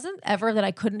 No, it wasn't ever that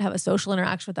I couldn't have a social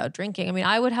interaction without drinking. I mean,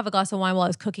 I would have a glass of wine while I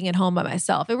was cooking at home by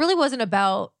myself. It really wasn't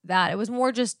about that. It was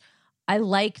more just, I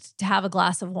liked to have a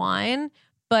glass of wine,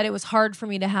 but it was hard for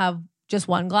me to have just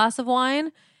one glass of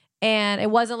wine. And it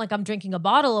wasn't like I'm drinking a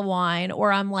bottle of wine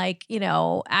or I'm like,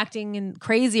 acting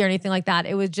crazy or anything like that.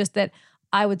 It was just that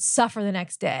I would suffer the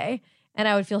next day and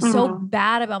I would feel so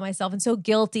bad about myself and so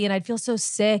guilty and I'd feel so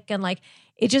sick and like,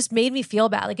 it just made me feel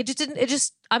bad. Like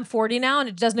I'm 40 now and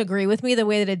it doesn't agree with me the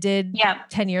way that it did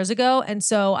 10 years ago. And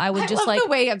so I would just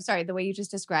the way you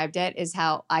just described it is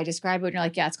how I describe it. And you're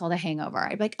like, yeah, it's called a hangover.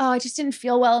 I'd be like, oh, I just didn't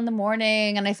feel well in the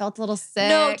morning and I felt a little sick.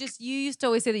 No, just you used to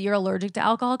always say that you're allergic to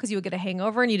alcohol because you would get a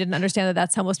hangover and you didn't understand that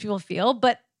that's how most people feel.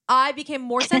 But I became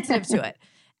more sensitive to it.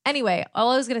 Anyway,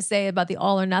 all I was going to say about the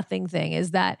all or nothing thing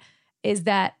is that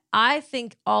I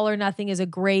think all or nothing is a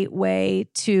great way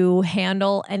to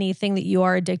handle anything that you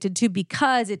are addicted to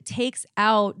because it takes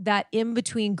out that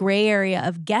in-between gray area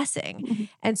of guessing.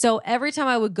 And so every time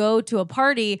I would go to a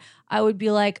party, I would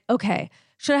be like, okay,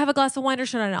 should I have a glass of wine or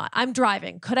should I not? I'm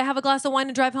driving. Could I have a glass of wine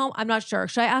and drive home? I'm not sure.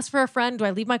 Should I ask for a friend? Do I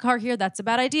leave my car here? That's a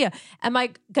bad idea. Am I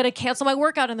going to cancel my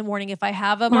workout in the morning if I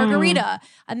have a margarita?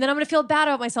 And then I'm going to feel bad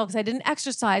about myself because I didn't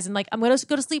exercise and like, I'm going to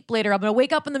go to sleep later. I'm going to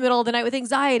wake up in the middle of the night with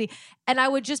anxiety. And I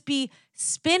would just be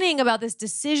spinning about this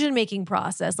decision-making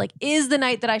process. Like, is the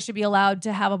night that I should be allowed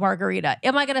to have a margarita?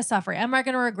 Am I going to suffer? Am I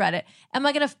going to regret it? Am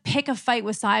I going to pick a fight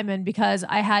with Simon because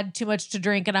I had too much to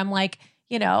drink and I'm like,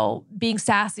 you know, being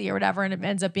sassy or whatever. And it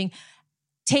ends up being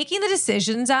taking the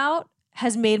decisions out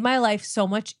has made my life so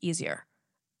much easier.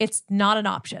 It's not an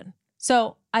option.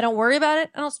 So I don't worry about it.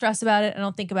 I don't stress about it. I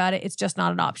don't think about it. It's just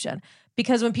not an option.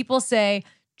 Because when people say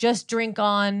just drink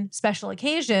on special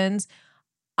occasions,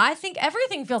 I think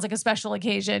everything feels like a special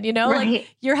occasion, you know,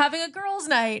 like you're having a girls'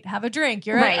 night, have a drink.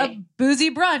 You're at a boozy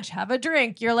brunch, have a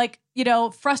drink. You're like, you know,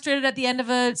 frustrated at the end of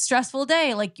a stressful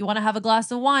day. Like you want to have a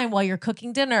glass of wine while you're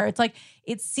cooking dinner. It's like,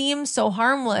 it seems so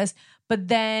harmless. But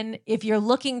then if you're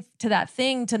looking to that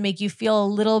thing to make you feel a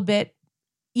little bit,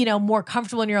 you know, more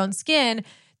comfortable in your own skin,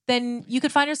 then you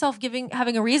could find yourself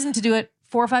having a reason to do it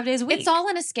 4 or 5 days a week. It's all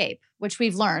an escape, which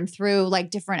we've learned through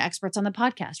like different experts on the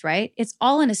podcast, right? It's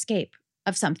all an escape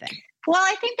of something. Well,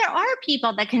 I think there are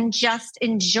people that can just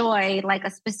enjoy like a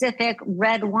specific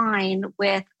red wine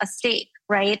with a steak,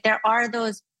 right? There are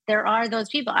those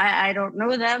people. I don't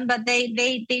know them, but they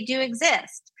do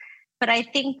exist. But I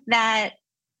think that,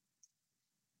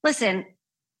 listen,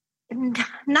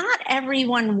 not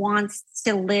everyone wants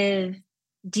to live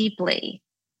deeply,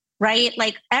 right?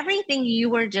 Like everything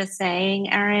you were just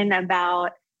saying, Erin,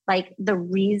 about like the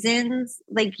reasons,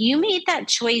 like you made that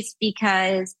choice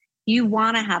because you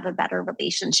want to have a better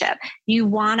relationship. You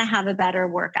want to have a better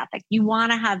work ethic. You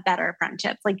want to have better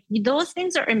friendships. Like those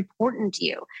things are important to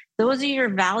you. Those are your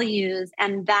values.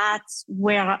 And that's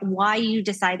why you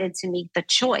decided to make the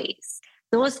choice.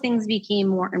 Those things became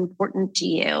more important to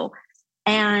you.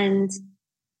 And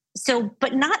so,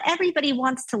 but not everybody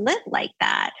wants to live like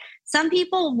that. Some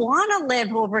people want to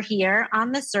live over here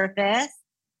on the surface,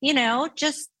 you know,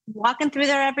 just walking through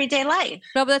their everyday life.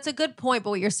 No, but that's a good point.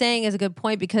 But what you're saying is a good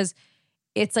point because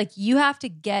it's like you have to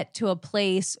get to a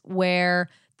place where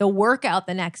the workout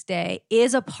the next day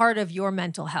is a part of your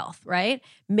mental health, right?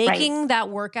 Making that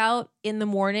workout in the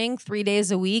morning 3 days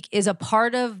a week is a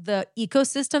part of the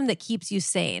ecosystem that keeps you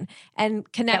sane. And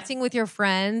connecting with your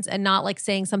friends and not like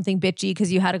saying something bitchy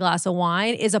because you had a glass of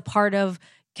wine is a part of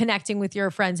connecting with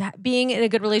your friends, being in a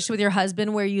good relationship with your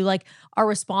husband where you like are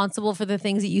responsible for the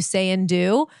things that you say and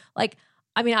do. Like,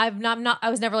 I mean, I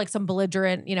was never like some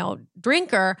belligerent, you know,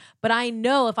 drinker, but I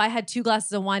know if I had 2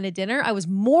 glasses of wine at dinner, I was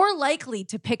more likely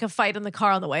to pick a fight in the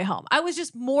car on the way home. I was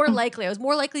just more likely. I was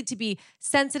more likely to be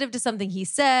sensitive to something he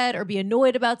said or be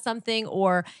annoyed about something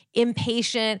or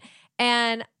impatient.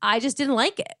 And I just didn't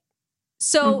like it.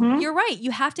 So you're right.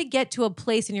 You have to get to a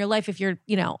place in your life if you're,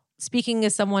 you know, speaking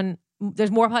as someone,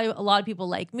 there's probably a lot of people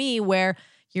like me where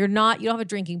you don't have a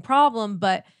drinking problem,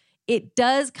 but it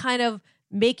does kind of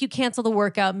make you cancel the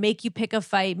workout, make you pick a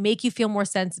fight, make you feel more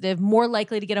sensitive, more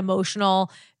likely to get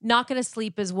emotional, not going to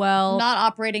sleep as well. Not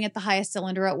operating at the highest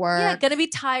cylinder at work. Yeah, going to be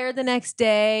tired the next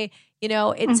day. You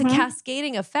know, it's a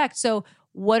cascading effect. So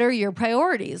what are your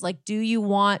priorities? Like, do you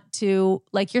want to,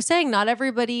 like you're saying, not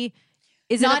everybody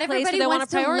is in a place where they want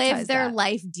to prioritize live their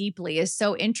life deeply is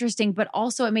so interesting. But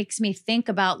also it makes me think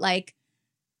about like,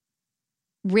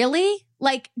 really?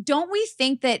 Like, don't we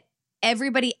think that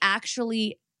everybody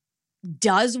actually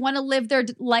does want to live their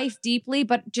life deeply,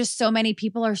 but just so many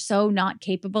people are so not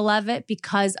capable of it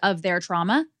because of their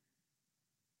trauma?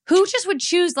 Who just would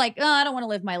choose like, oh, I don't want to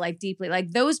live my life deeply.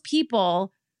 Like those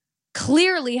people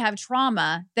clearly have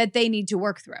trauma that they need to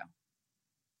work through.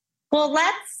 Well,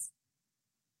 let's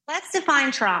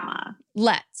define trauma.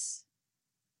 Let's.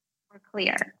 We're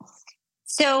clear.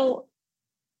 So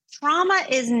trauma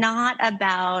is not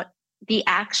about the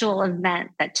actual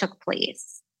event that took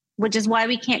place, which is why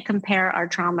we can't compare our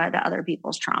trauma to other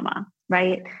people's trauma,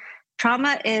 right?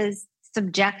 Trauma is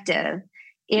subjective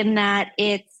in that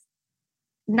it's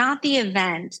not the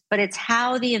event, but it's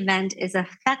how the event is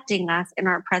affecting us in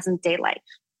our present day life.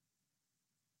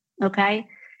 Okay?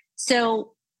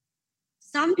 So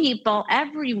some people,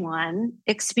 everyone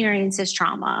experiences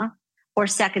trauma or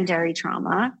secondary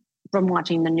trauma from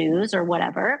watching the news or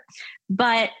whatever,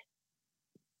 but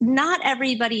not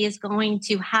everybody is going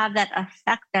to have that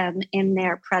affect them in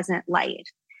their present life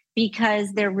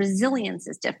because their resilience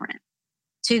is different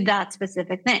to that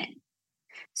specific thing.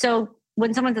 So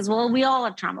when someone says, well, we all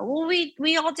have trauma. Well,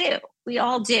 we all do. We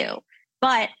all do.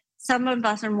 But some of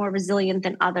us are more resilient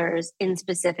than others in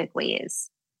specific ways.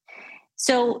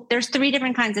 So there's 3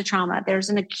 different kinds of trauma. There's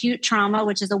an acute trauma,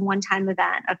 which is a one-time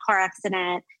event, a car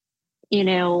accident,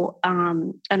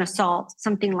 an assault,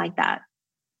 something like that.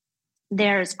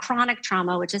 There's chronic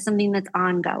trauma, which is something that's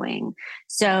ongoing.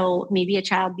 So maybe a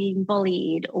child being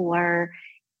bullied, or,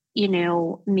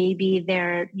 maybe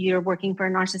you're working for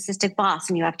a narcissistic boss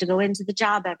and you have to go into the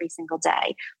job every single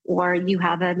day, or you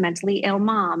have a mentally ill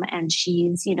mom and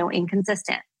she's,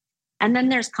 inconsistent. And then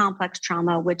there's complex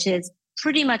trauma, which is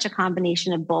pretty much a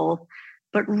combination of both,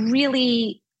 but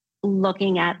really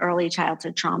looking at early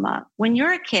childhood trauma. When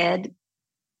you're a kid,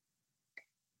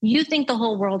 you think the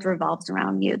whole world revolves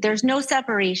around you. There's no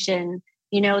separation.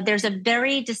 There's a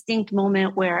very distinct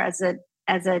moment where as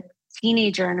a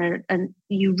teenager and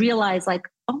you realize like,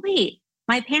 oh wait,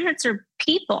 my parents are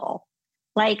people.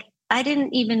 Like I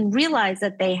didn't even realize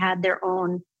that they had their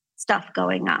own stuff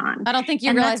going on. I don't think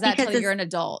you realize that until you're an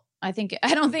adult. I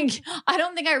don't think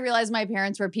I realized my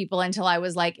parents were people until I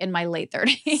was like in my late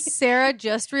 30s. Sarah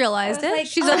just realized it. Like,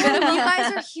 She's a bit of you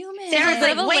guys are human. Sarah's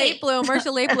like, a late bloomer. She's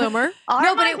a late bloomer.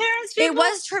 No, but it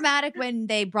was traumatic when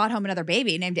they brought home another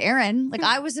baby named Aaron. Like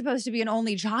I was supposed to be an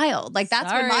only child. Like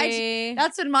that's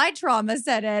when my trauma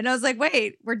set in. I was like,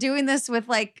 wait, we're doing this with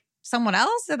like someone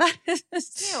else? So that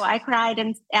is I cried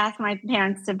and asked my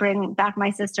parents to bring back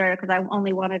my sister because I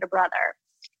only wanted a brother.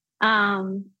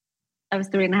 I was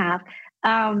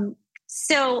 3.5.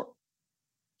 So,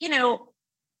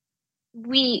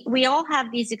 we all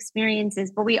have these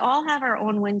experiences, but we all have our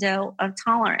own window of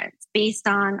tolerance based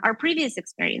on our previous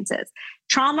experiences.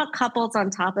 Trauma couples on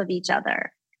top of each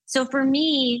other. So for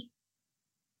me,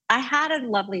 I had a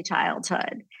lovely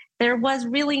childhood. There was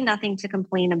really nothing to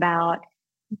complain about,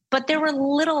 but there were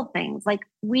little things like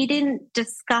we didn't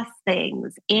discuss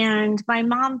things and my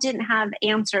mom didn't have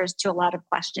answers to a lot of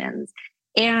questions.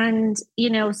 And,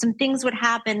 some things would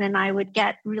happen and I would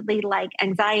get really like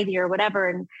anxiety or whatever.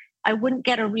 And I wouldn't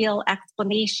get a real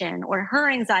explanation, or her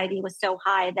anxiety was so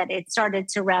high that it started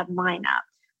to rev mine up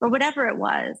or whatever it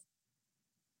was.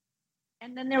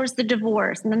 And then there was the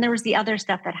divorce and then there was the other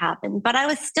stuff that happened, but I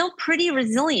was still pretty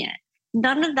resilient.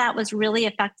 None of that was really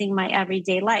affecting my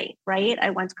everyday life, right? I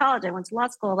went to college, I went to law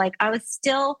school. Like I was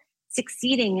still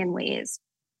succeeding in ways.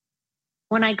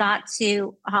 When I got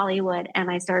to Hollywood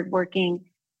and I started working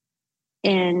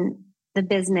in the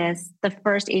business, the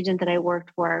first agent that I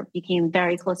worked for became a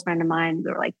very close friend of mine.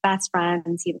 We were like best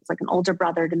friends. He was like an older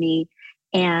brother to me.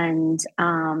 And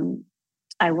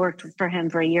I worked for him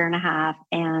for 1.5 years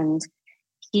and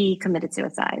he committed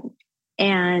suicide.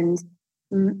 And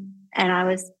I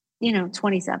was,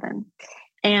 27.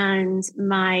 And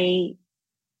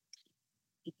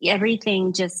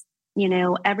everything just,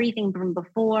 everything from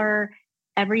before,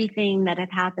 everything that had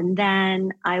happened then,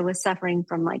 I was suffering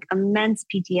from like immense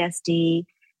PTSD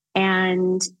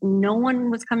and no one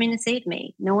was coming to save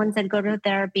me. No one said, go to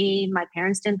therapy. My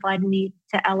parents didn't fly me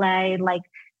to LA. Like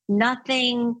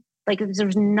nothing, like there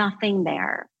was nothing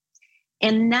there.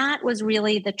 And that was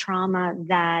really the trauma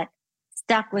that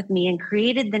stuck with me and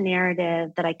created the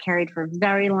narrative that I carried for a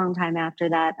very long time after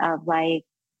that of like,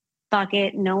 fuck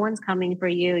it, no one's coming for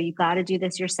you. You got to do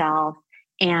this yourself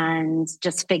and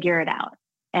just figure it out.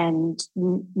 And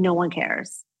no one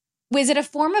cares. Was it a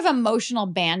form of emotional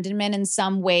abandonment in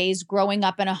some ways, growing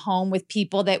up in a home with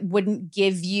people that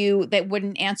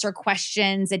wouldn't answer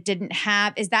questions, that didn't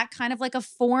have, is that kind of like a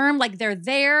form? Like they're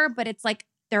there, but it's like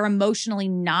they're emotionally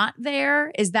not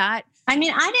there? Is that? I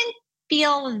mean, I didn't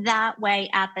feel that way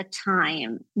at the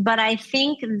time, but I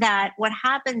think that what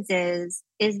happens is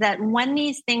that when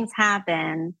these things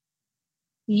happen,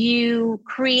 you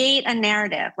create a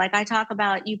narrative. Like I talk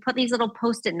about, you put these little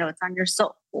Post-it notes on your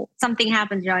soul. Something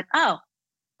happens, you're like, oh,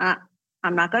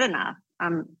 I'm not good enough.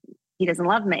 He doesn't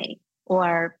love me.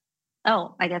 Or,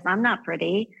 oh, I guess I'm not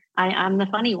pretty. I'm the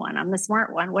funny one. I'm the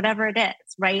smart one, whatever it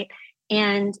is, right?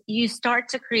 And you start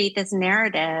to create this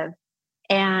narrative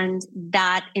and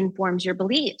that informs your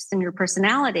beliefs and your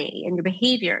personality and your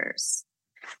behaviors.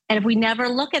 And if we never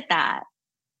look at that,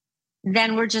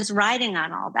 then we're just riding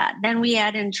on all that. Then we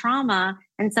add in trauma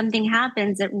and something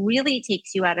happens that really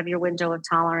takes you out of your window of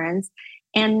tolerance.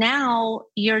 And now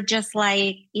you're just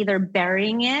like either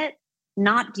burying it,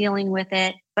 not dealing with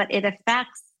it, but it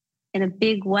affects in a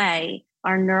big way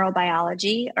our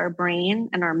neurobiology, our brain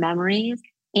and our memories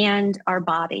and our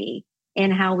body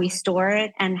and how we store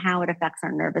it and how it affects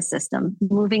our nervous system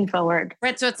moving forward.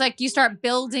 Right. So it's like you start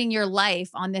building your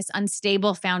life on this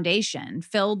unstable foundation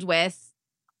filled with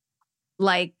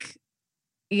like,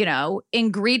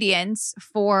 ingredients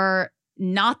for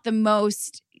not the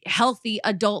most healthy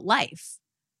adult life.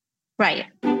 Right.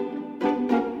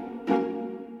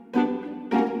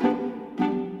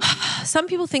 some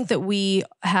people think that we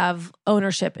have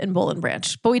ownership in Boll and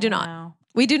Branch, but we do not. Wow.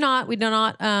 We do not. We do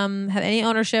not have any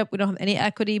ownership. We don't have any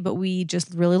equity, but we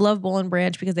just really love Boll and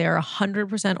Branch because they are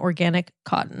 100% organic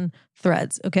cotton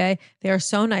threads. Okay. They are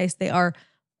so nice. They are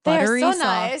buttery soft.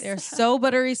 Nice. They're so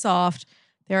buttery soft.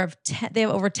 They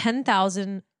have over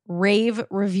 10,000 rave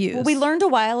reviews. Well, we learned a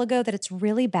while ago that it's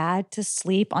really bad to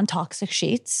sleep on toxic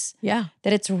sheets. Yeah.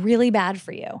 That it's really bad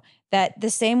for you. That the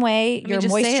same way your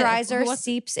just say it. moisturizer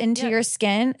seeps into your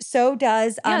skin, so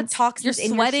does toxins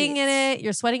You're sweating in it.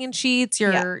 You're sweating in sheets.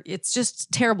 It's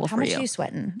just terrible for you. How much are you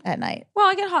sweating at night? Well,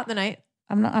 I get hot in the night.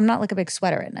 I'm not like a big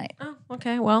sweater at night. Oh,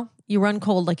 okay. Well, you run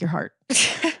cold like your heart.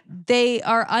 They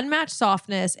are unmatched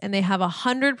softness and they have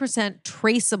 100%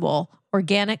 traceable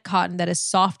organic cotton that is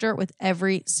softer with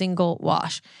every single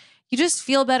wash. You just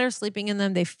feel better sleeping in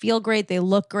them. They feel great. They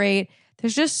look great.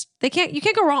 You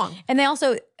can't go wrong. And they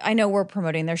also, I know we're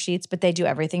promoting their sheets, but they do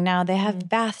everything now. They have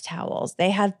bath towels. They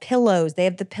have pillows. They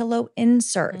have the pillow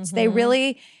inserts. They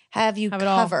really have you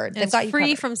covered. They've got you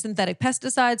free from synthetic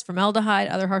pesticides, formaldehyde,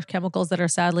 other harsh chemicals that are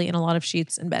sadly in a lot of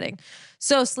sheets and bedding.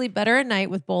 So sleep better at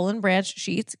night with Boll and Branch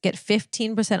sheets. Get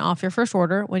 15% off your first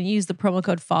order when you use the promo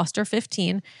code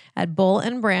Foster15 at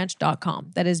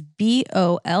bollandbranch.com. That is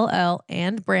BOLL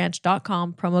and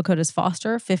branch.com. Promo code is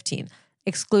Foster15.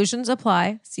 Exclusions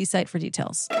apply. See site for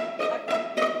details.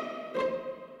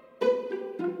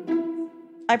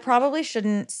 I probably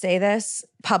shouldn't say this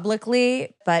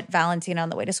publicly, but Valentina on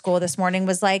the way to school this morning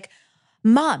was like,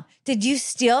 Mom, did you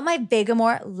steal my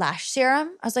Vegamore lash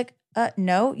serum? I was like,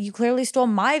 no, you clearly stole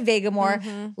my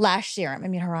Vegamore lash serum. I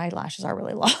mean, her eyelashes are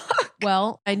really long.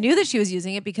 Well, I knew that she was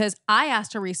using it because I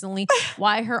asked her recently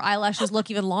why her eyelashes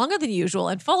look even longer than usual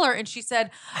and fuller. And she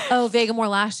said, oh, Vegamore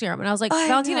lash serum. And I was like,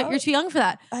 Valentina, you're too young for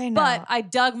that. I know. But I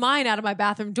dug mine out of my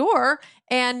bathroom door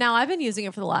and now I've been using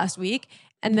it for the last week.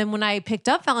 And then when I picked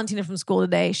up Valentina from school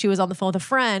today, she was on the phone with a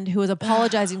friend who was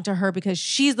apologizing to her because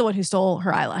she's the one who stole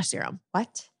her eyelash serum.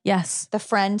 What? Yes. The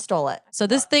friend stole it. So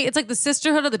this thing, it's like the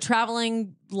sisterhood of the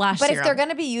traveling lash serum. But if they're going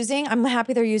to be using, I'm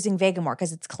happy they're using Vegamore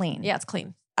because it's clean. Yeah, it's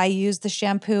clean. I use the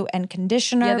shampoo and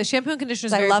conditioner. Yeah, the shampoo and conditioner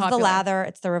is very popular. I love popular. the lather.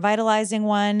 It's the revitalizing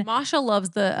one. Masha loves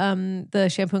the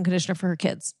shampoo and conditioner for her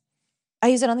kids. I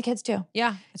use it on the kids too.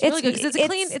 Yeah, it's really good because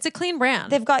it's a clean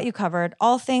brand. They've got you covered.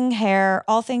 All things hair,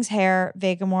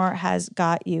 Vegamore has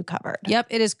got you covered. Yep,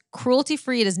 it is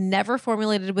cruelty-free. It is never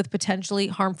formulated with potentially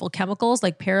harmful chemicals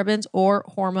like parabens or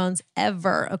hormones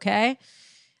ever, okay?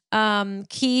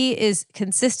 Key is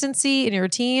consistency in your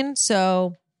routine,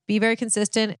 so be very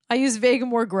consistent. I use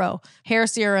Vegamore Grow hair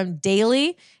serum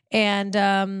daily, and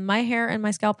my hair and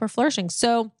my scalp are flourishing.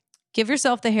 So give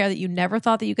yourself the hair that you never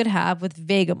thought that you could have with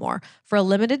Vegamore. For a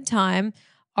limited time,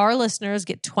 our listeners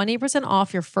get 20%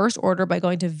 off your first order by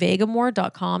going to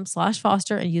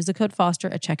vegamore.com/Foster and use the code Foster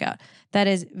at checkout. That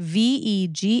is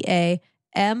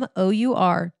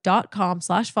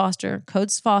VEGAMOUR.com/Foster,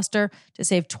 codes Foster to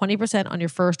save 20% on your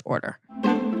first order.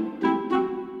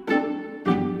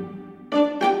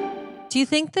 Do you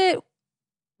think that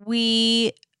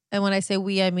we, and when I say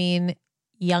we, I mean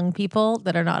young people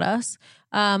that are not us,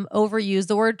 overuse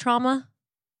the word trauma?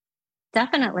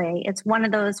 Definitely. It's one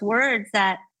of those words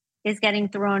that is getting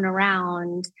thrown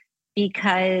around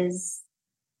because,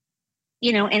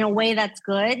 in a way that's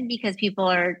good because people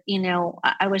are,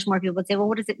 I wish more people would say, well,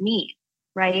 what does it mean?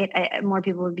 Right? More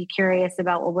people would be curious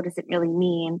about, well, what does it really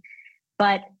mean?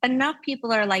 But enough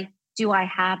people are like, do I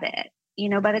have it?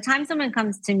 By the time someone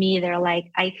comes to me, they're like,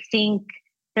 I think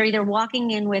they're either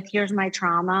walking in with, here's my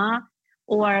trauma,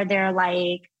 or they're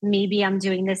like, maybe I'm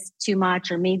doing this too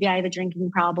much, or maybe I have a drinking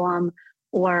problem,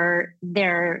 or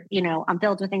they're, I'm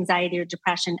filled with anxiety or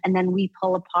depression. And then we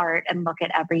pull apart and look at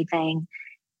everything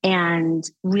and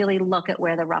really look at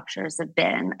where the ruptures have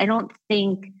been. I don't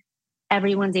think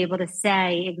everyone's able to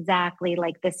say exactly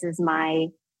like,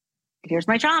 here's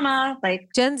my trauma. Like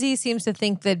Gen Z seems to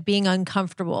think that being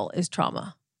uncomfortable is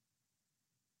trauma,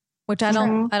 which I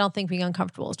don't think being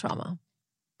uncomfortable is trauma.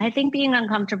 I think being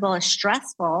uncomfortable is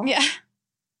stressful. Yeah.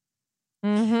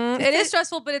 Mm-hmm. It is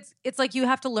stressful, but it's like you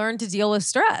have to learn to deal with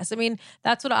stress. I mean,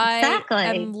 that's what I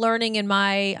am learning in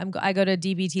I go to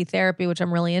DBT therapy, which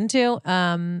I'm really into.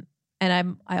 And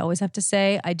I always have to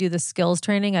say I do the skills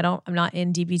training. I'm not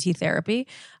in DBT therapy.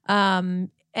 And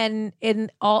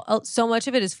so much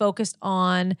of it is focused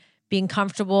on being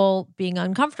comfortable, being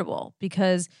uncomfortable,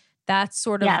 because that's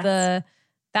sort of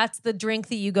that's the drink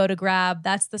that you go to grab.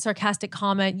 That's the sarcastic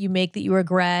comment you make that you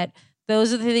regret.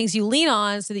 Those are the things you lean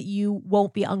on so that you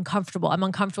won't be uncomfortable. I'm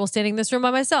uncomfortable standing in this room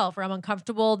by myself, or I'm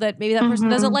uncomfortable that maybe that person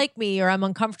doesn't like me, or I'm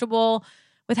uncomfortable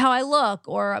with how I look,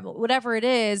 or whatever it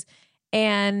is.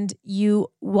 and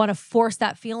you want to force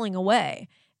that feeling away.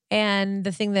 And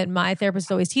the thing that my therapist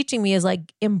is always teaching me is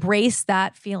like, embrace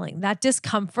that feeling. That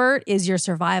discomfort is your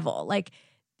survival. Like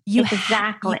you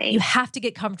Exactly. you have to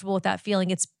get comfortable with that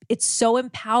feeling. It's so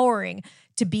empowering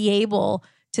to be able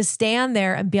to stand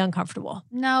there and be uncomfortable.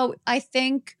 No, I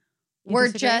think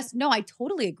You disagree? I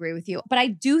totally agree with you. But I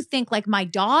do think like my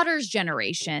daughter's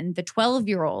generation, the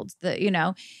 12-year-olds,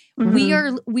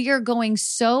 we are going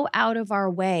so out of our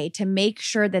way to make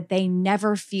sure that they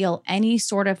never feel any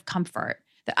sort of comfort.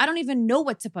 That I don't even know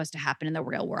what's supposed to happen in the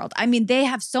real world. I mean, they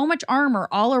have so much armor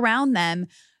all around them.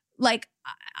 Like,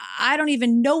 I don't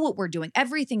even know what we're doing.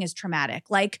 Everything is traumatic.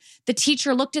 Like the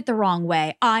teacher looked at the wrong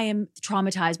way. I am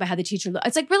traumatized by how the teacher looked.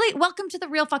 It's like, really, welcome to the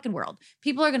real fucking world.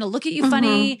 People are going to look at you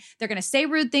funny. They're going to say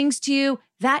rude things to you.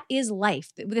 That is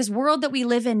life. This world that we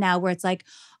live in now where it's like,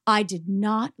 I did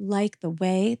not like the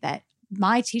way that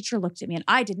my teacher looked at me. And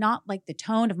I did not like the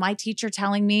tone of my teacher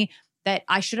telling me that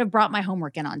I should have brought my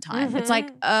homework in on time. It's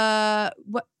like,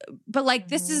 what? But like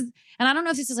this is, and I don't know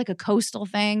if this is like a coastal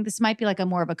thing. This might be like a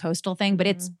more of a coastal thing, but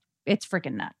it's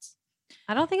freaking nuts.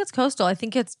 I don't think it's coastal. I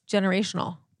think it's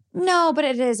generational. No, but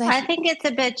it is. I think it's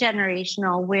a bit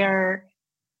generational where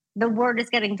the word is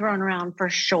getting thrown around for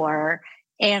sure.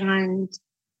 And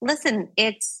listen,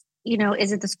 it's,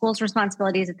 is it the school's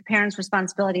responsibility? Is it the parents'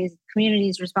 responsibility? Is it the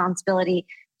community's responsibility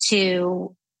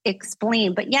to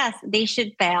explain? But yes, they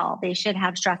should fail. They should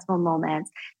have stressful moments.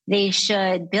 They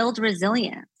should build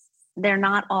resilience. They're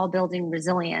not all building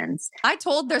resilience. I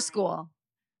told the school,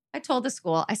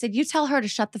 I said, you tell her to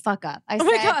shut the fuck up.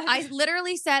 I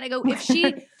literally said, I go, if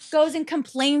she goes and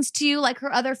complains to you like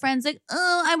her other friends, like,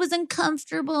 oh, I was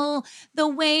uncomfortable the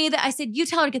way that I said, you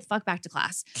tell her to get the fuck back to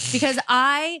class because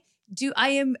I do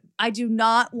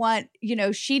not want,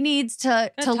 she needs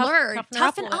to learn,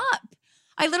 toughen up.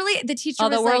 I literally, the teacher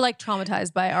Although was we're like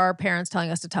traumatized by our parents telling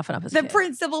us to toughen up as a the kid.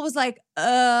 principal was like,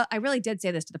 I really did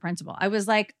say this to the principal. I was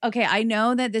like, okay, I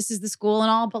know that this is the school and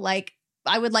all, but like,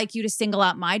 I would like you to single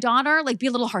out my daughter, like be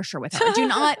a little harsher with her. Do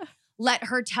not let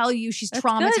her tell you she's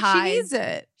traumatized. Good. She needs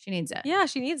it. She needs it. Yeah,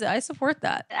 she needs it. I support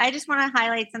that. I just want to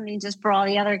highlight something just for all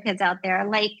the other kids out there.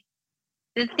 Like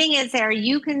the thing is, Sarah,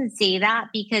 you can say that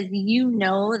because you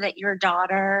know that your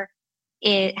daughter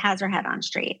has her head on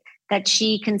straight, that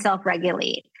she can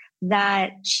self-regulate,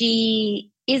 that she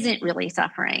isn't really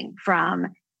suffering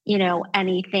from,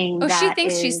 anything that she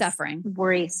thinks she's suffering.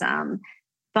 Worrisome.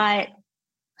 But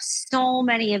so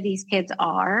many of these kids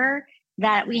are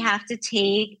that we have to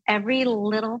take every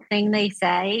little thing they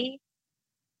say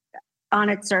on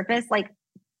its surface, like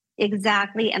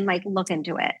exactly, and like look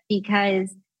into it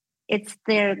because it's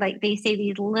there. Like they say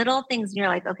these little things and you're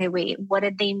like, okay, wait, what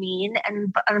did they mean?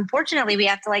 And unfortunately we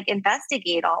have to like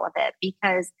investigate all of it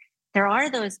because there are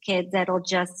those kids that'll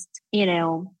just,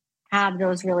 have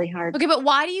those really hard. Okay, but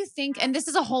why do you think, and this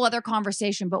is a whole other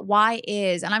conversation, but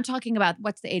and I'm talking about,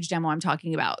 what's the age demo I'm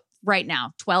talking about right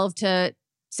now? 12 to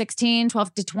 16,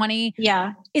 12 to 20?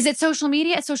 Yeah. Is it social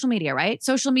media? It's social media, right?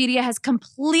 Social media has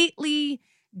completely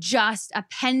just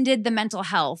appended the mental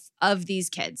health of these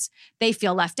kids. They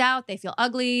feel left out. They feel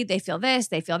ugly. They feel this.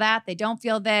 They feel that. They don't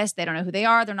feel this. They don't know who they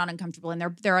are. They're not uncomfortable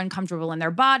they're uncomfortable in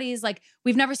their bodies. Like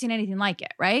we've never seen anything like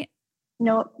it, right?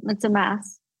 No, it's a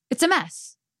mess. It's a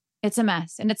mess. It's a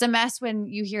mess. And it's a mess when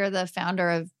you hear the founder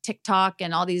of TikTok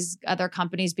and all these other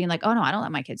companies being like, oh no, I don't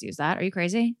let my kids use that. Are you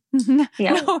crazy?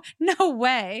 Yeah. No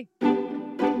way.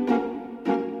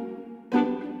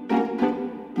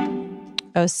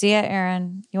 Osea,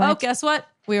 Aaron. Guess what?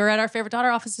 We were at our favorite daughter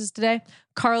offices today.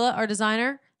 Carla, our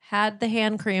designer, had the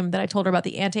hand cream that I told her about,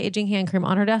 the anti-aging hand cream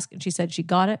on her desk. And she said she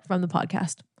got it from the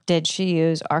podcast. Did she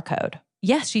use our code?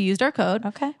 Yes, she used our code.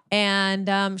 Okay.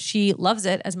 And she loves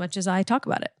it as much as I talk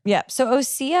about it. Yeah. So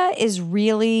Osea is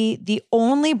really the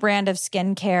only brand of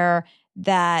skincare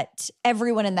that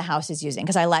everyone in the house is using.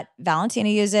 Because I let Valentina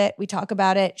use it. We talk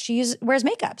about it. She wears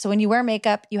makeup. So when you wear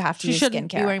makeup, you have to use skincare. She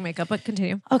shouldn't be wearing makeup, but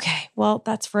continue. Okay. Well,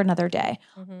 that's for another day.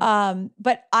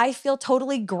 But I feel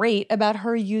totally great about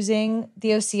her using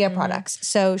the Osea products.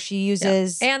 So she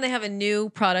uses... Yeah. And they have a new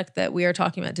product that we are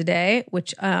talking about today,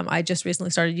 which I just recently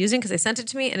started using because they sent it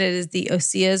to me. And it is the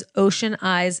Osea's Ocean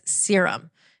Eyes Serum.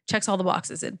 Checks all the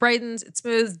boxes. It brightens, it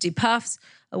smooths, depuffs,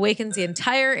 awakens the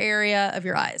entire area of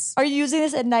your eyes. Are you using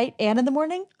this at night and in the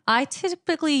morning? I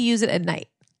typically use it at night.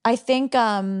 I think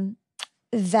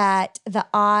that the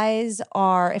eyes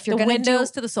are, if you're going to do... The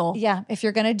windows to the soul. Yeah. If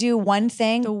you're going to do one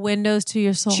thing... The windows to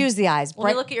your soul. Choose the eyes. Let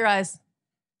me look at your eyes.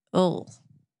 Oh.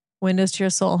 Windows to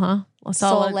your soul, huh?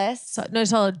 Soulless? No,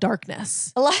 it's all a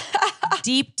darkness.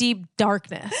 deep, deep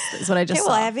darkness is what I just Okay,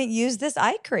 saw. well, I haven't used this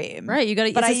eye cream. Right, you got to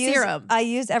use a serum. I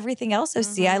use everything else. I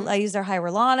use their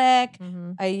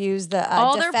hyaluronic. I use the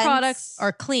All Defense. their products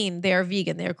are clean. They are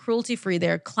vegan. They are cruelty-free. They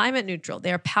are climate neutral.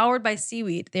 They are powered by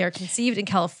seaweed. They are conceived in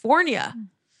California.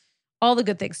 All the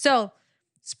good things. So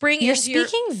spring You're into your-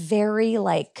 speaking very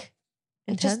like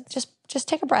intense. just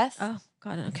take a breath. Oh,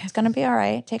 got it. Okay. It's gonna be all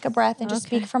right. Take a breath and just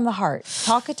speak from the heart.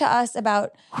 Talk to us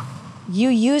about you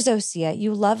use Osea.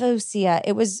 You love Osea.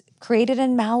 It was created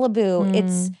in Malibu.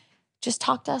 It's just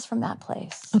talk to us from that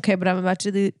place. Okay, but I'm about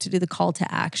to do the call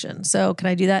to action. So can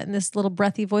I do that in this little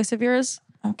breathy voice of yours?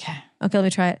 Okay. Okay, let me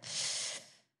try it.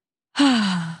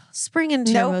 Spring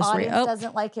into your most audience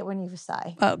doesn't like it when you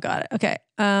sigh. Oh, got it. Okay.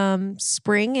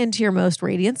 Spring into your most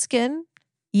radiant skin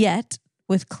yet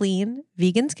with clean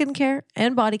vegan skincare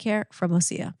and body care from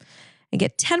Osea. And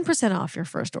get 10% off your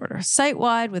first order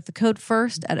site-wide with the code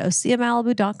FIRST at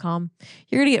oseamalibu.com.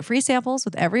 You're going to get free samples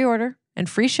with every order and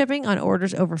free shipping on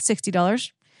orders over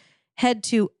 $60. Head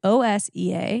to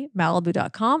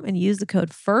oseamalibu.com and use the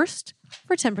code FIRST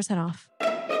for 10% off.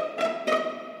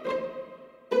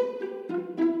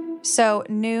 So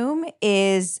Noom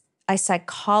is a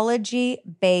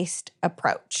psychology-based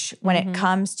approach when it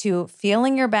comes to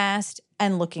feeling your best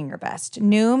and looking your best.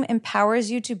 Noom empowers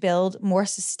you to build more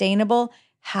sustainable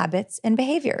habits and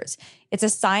behaviors. It's a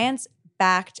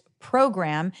science-backed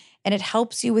program, and it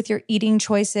helps you with your eating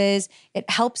choices. It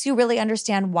helps you really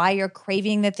understand why you're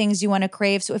craving the things you want to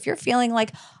crave. So if you're feeling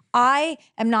like, I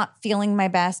am not feeling my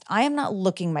best, I am not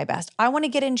looking my best, I want to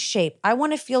get in shape, I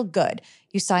want to feel good,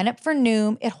 you sign up for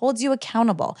Noom. It holds you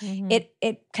accountable.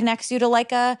 It connects you to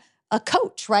like a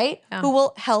coach, right? Yeah. Who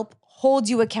will help hold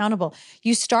you accountable.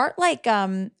 You start like,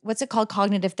 what's it called?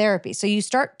 Cognitive therapy. So you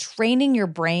start training your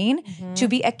brain to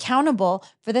be accountable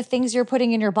for the things you're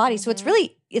putting in your body. So it's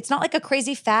not like a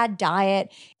crazy fad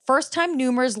diet. First-time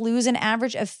Noomers lose an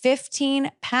average of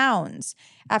 15 pounds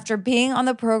after being on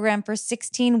the program for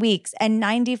 16 weeks, and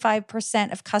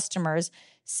 95% of customers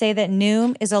say that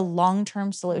Noom is a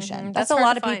long-term solution. That's a hard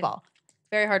lot to of find. people.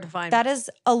 Very hard to find. That is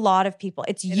a lot of people.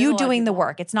 It's is a you lot of doing the people.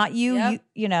 work. It's not you,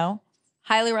 you know.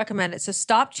 Highly recommend it. So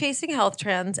stop chasing health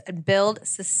trends and build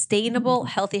sustainable,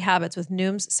 healthy habits with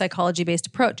Noom's psychology-based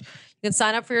approach. You can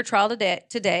sign up for your trial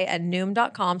today at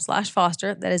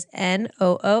Noom.com/Foster. That is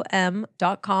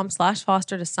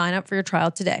NOOM.com/Foster to sign up for your trial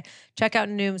today. Check out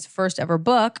Noom's first ever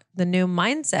book, The Noom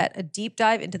Mindset, a deep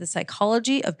dive into the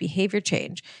psychology of behavior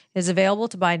change. It is available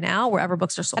to buy now wherever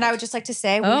books are sold. And I would just like to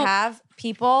say we have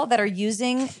people that are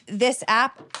using this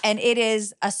app, and it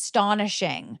is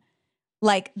astonishing,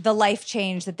 like the life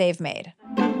change that they've made.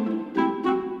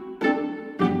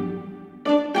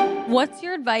 What's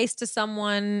your advice to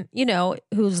someone,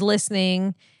 who's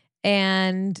listening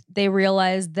and they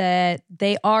realize that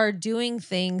they are doing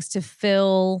things to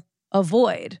fill a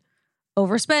void?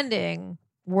 Overspending,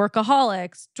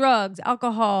 workaholics, drugs,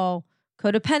 alcohol,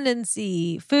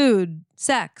 codependency, food,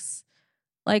 sex.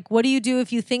 Like, what do you do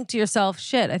if you think to yourself,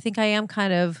 shit, I think I am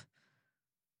kind of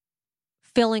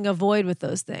filling a void with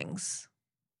those things?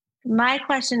 My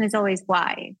question is always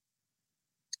why?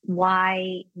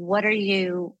 Why? What are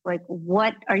you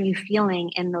feeling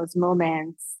in those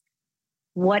moments?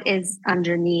 What is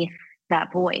underneath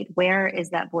that void? Where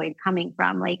is that void coming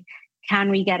from? Like,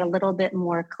 can we get a little bit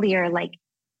more clear? Like,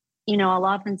 I'll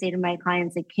often say to my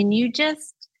clients, like,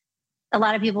 a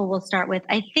lot of people will start with,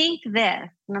 I think this.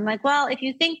 And I'm like, well, if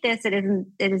you think this, it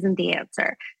isn't the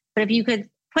answer. But if you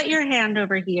could put your hand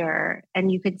over here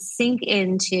and you could sink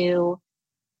into,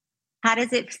 how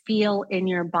does it feel in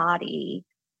your body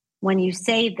when you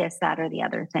say this, that, or the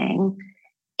other thing?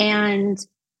 And,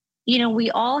 we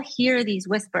all hear these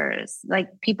whispers.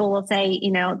 Like, people will say,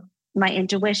 my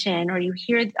intuition, or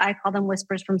I call them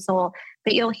whispers from soul,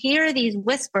 but you'll hear these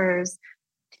whispers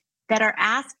that are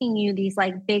asking you these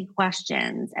like big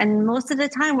questions. And most of the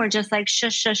time we're just like,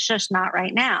 shush, shush, shush, not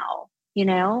right now. Do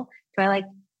I like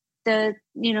the,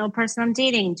 person I'm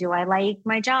dating? Do I like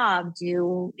my job?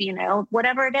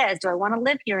 Whatever it is, do I want to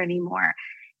live here anymore?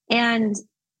 And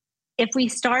if we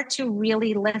start to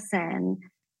really listen,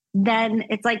 then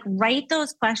it's like, write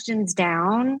those questions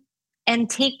down and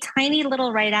take tiny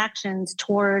little right actions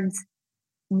towards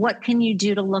what can you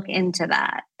do to look into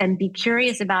that and be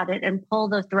curious about it and pull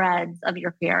the threads of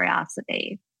your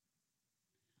curiosity.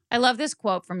 I love this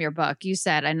quote from your book. You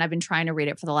said, and I've been trying to read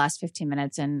it for the last 15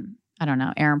 minutes, and I don't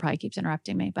know, Aaron probably keeps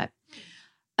interrupting me, but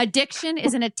addiction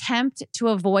is an attempt to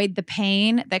avoid the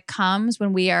pain that comes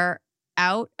when we are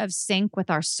out of sync with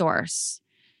our source.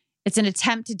 It's an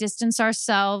attempt to distance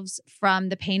ourselves from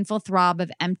the painful throb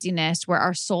of emptiness where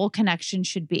our soul connection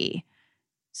should be.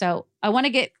 So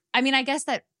I guess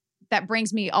that that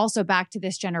brings me also back to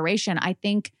this generation. I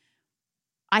think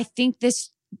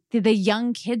the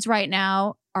young kids right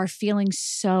now are feeling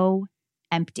so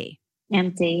empty.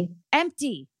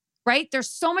 Empty, right? There's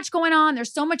so much going on.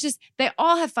 There's so much, they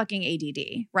all have fucking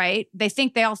ADD, right?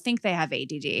 They all think they have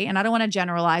ADD. And I don't want to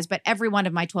generalize, but every one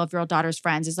of my 12-year-old daughter's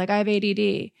friends is like, I have ADD.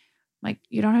 I'm like,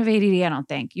 you don't have ADD, I don't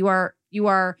think. You are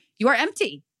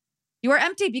empty. You are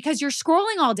empty because you're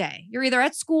scrolling all day. You're either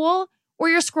at school or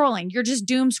you're scrolling. You're just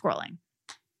doom scrolling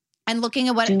and looking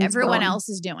at what everyone else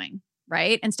is doing,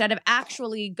 right? Instead of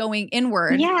actually going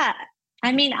inward. Yeah.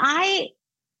 I mean, I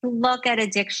look at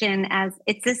addiction as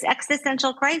it's this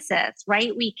existential crisis,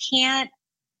 right?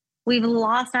 We've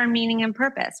lost our meaning and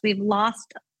purpose. We've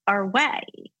lost our way.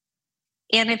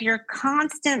 And if you're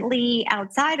constantly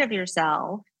outside of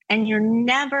yourself and you're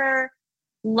never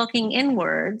looking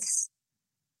inwards,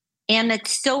 and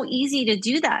it's so easy to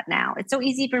do that now. It's so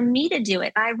easy for me to do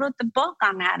it. I wrote the book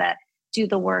on how to do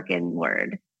the work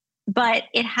inward, but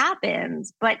it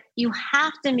happens. But you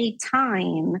have to make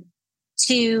time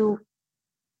to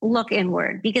look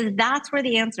inward because that's where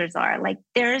the answers are. Like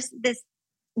there's this,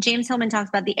 James Hillman talks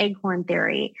about the eggcorn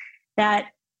theory, that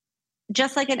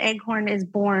just like an eggcorn is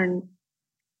born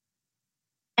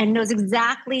and knows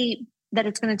exactly that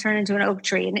it's going to turn into an oak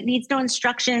tree and it needs no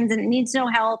instructions and it needs no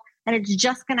help and it's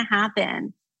just going to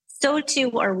happen, so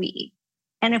too are we.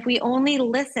 And if we only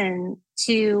listen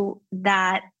to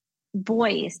that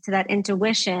voice, to that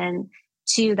intuition,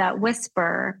 to that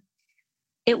whisper,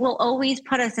 it will always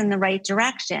put us in the right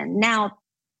direction. Now,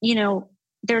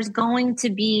 there's going to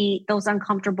be those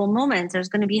uncomfortable moments. There's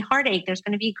going to be heartache. There's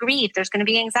going to be grief. There's going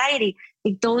to be anxiety.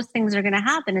 Like, those things are going to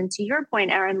happen. And to your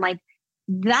point, Erin, like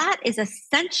that is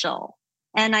essential.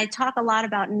 And I talk a lot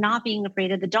about not being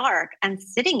afraid of the dark and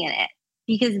sitting in it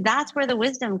because that's where the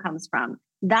wisdom comes from.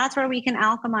 That's where we can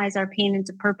alchemize our pain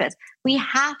into purpose. We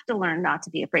have to learn not to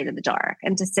be afraid of the dark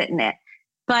and to sit in it.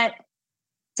 But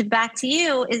back to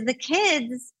you is the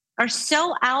kids are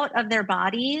so out of their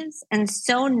bodies and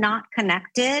so not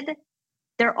connected.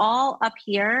 They're all up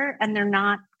here and they're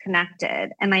not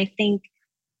connected. And I think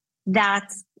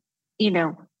that's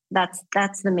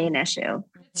the main issue.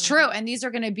 It's true. And these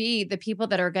are going to be the people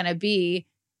that are going to be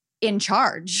in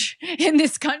charge in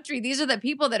this country. These are the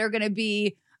people that are going to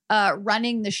be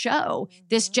running the show.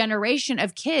 This generation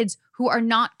of kids who are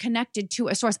not connected to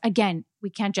a source. Again, we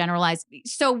can't generalize.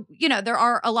 So, there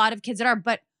are a lot of kids that are,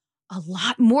 but a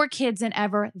lot more kids than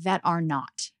ever that are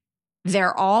not.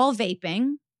 They're all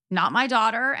vaping. Not my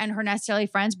daughter and her necessarily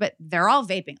friends, but they're all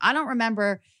vaping. I don't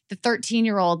remember the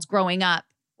 13-year-olds growing up.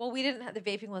 Well, we didn't have the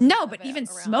vaping. No, but even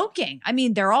smoking. I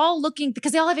mean, they're all looking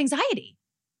because they all have anxiety.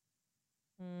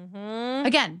 Mm-hmm.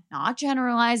 Again, not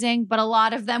generalizing, but a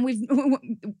lot of them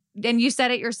and you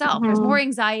said it yourself, Mm-hmm. there's more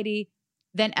anxiety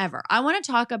than ever. I want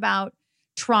to talk about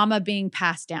trauma being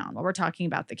passed down while we're talking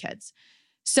about the kids.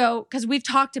 So, because we've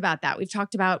talked about that. We've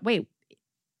talked about, wait,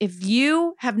 if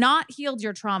you have not healed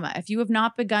your trauma, if you have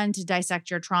not begun to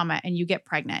dissect your trauma and you get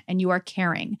pregnant and you are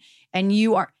caring and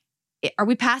are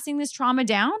we passing this trauma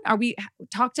down?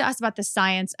 Talk to us about the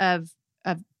science of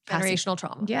Generational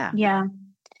trauma. Yeah. Yeah.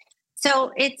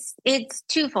 So it's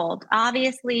twofold.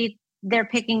 Obviously, they're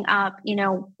picking up,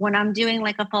 when I'm doing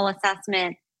like a full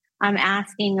assessment, I'm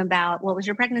asking about what was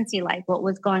your pregnancy like? What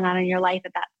was going on in your life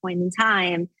at that point in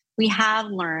time? We have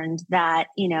learned that,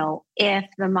 if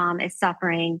the mom is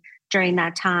suffering during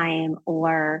that time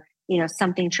or,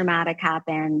 something traumatic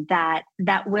happened, that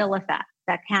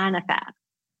can affect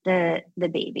the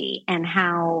baby and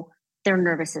how their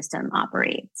nervous system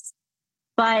operates.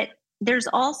 But there's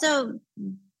also,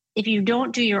 if you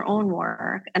don't do your own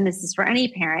work, and this is for any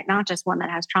parent, not just one that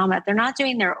has trauma, if they're not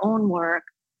doing their own work,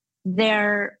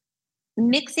 they're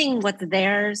mixing what's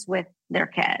theirs with their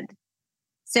kid.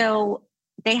 So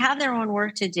they have their own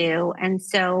work to do. And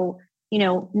so,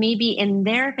 maybe in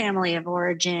their family of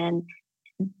origin,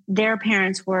 their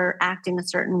parents were acting a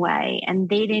certain way and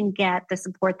they didn't get the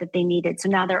support that they needed. So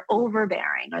now they're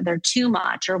overbearing or they're too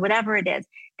much or whatever it is.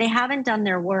 They haven't done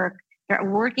their work. They're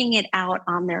working it out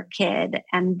on their kid.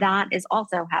 And that is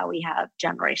also how we have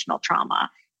generational trauma,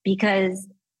 because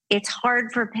it's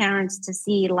hard for parents to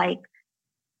see, like,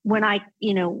 when I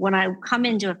come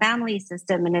into a family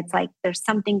system and it's like there's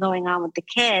something going on with the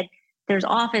kid, there's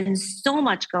often so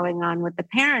much going on with the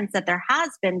parents that there has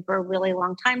been for a really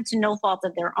long time, to no fault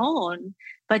of their own,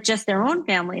 but just their own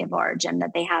family of origin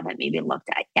that they haven't maybe looked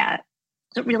at yet.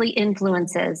 So it really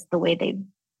influences the way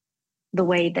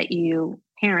that you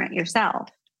parent yourself.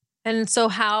 And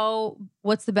so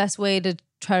what's the best way to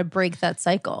try to break that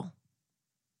cycle?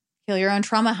 Heal your own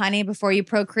trauma, honey, before you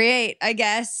procreate, I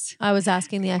guess. I was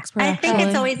asking the expert. I think actually.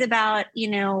 it's always about,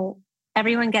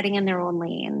 everyone getting in their own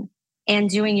lane and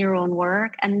doing your own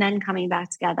work and then coming back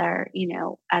together,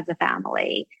 as a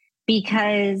family,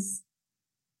 because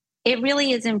it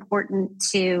really is important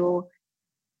to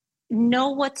know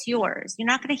what's yours. You're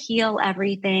not going to heal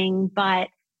everything, but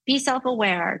be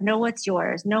self-aware, know what's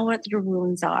yours, know what your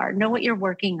wounds are, know what you're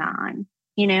working on.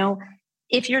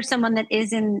 If you're someone that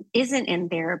isn't in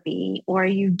therapy, or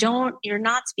you're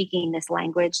not speaking this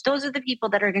language, those are the people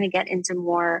that are going to get into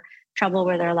more trouble,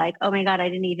 where they're like, oh my God, I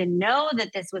didn't even know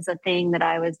that this was a thing that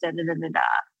I was da da da da da.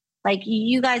 Like,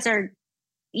 you guys are,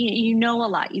 you know a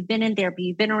lot. You've been in therapy,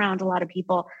 you've been around a lot of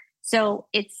people. So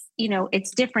it's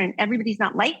different. Everybody's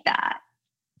not like that.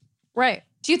 Right.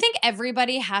 Do you think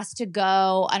everybody has to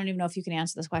go? I don't even know if you can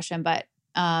answer this question, but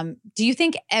do you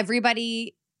think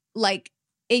everybody, like,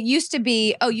 it used to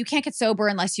be, oh, you can't get sober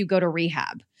unless you go to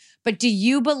rehab. But do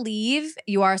you believe,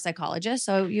 you are a psychologist,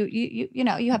 so you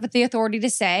have the authority to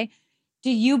say, do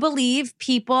you believe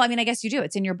people, I mean, I guess you do,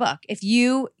 it's in your book. If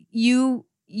you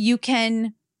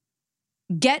can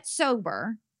get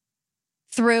sober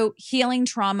through healing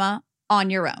trauma on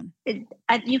your own.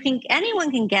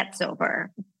 Anyone can get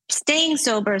sober. Staying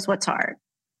sober is what's hard.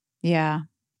 Yeah.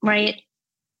 Right.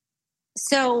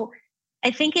 So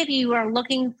I think if you are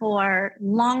looking for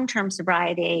long-term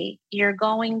sobriety, you're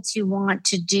going to want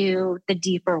to do the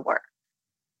deeper work,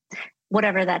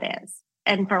 whatever that is.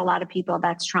 And for a lot of people,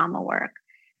 that's trauma work.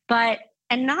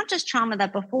 And not just trauma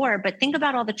that before, but think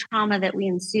about all the trauma that we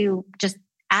ensue just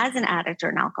as an addict or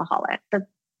an alcoholic, the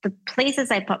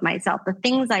places I put myself, the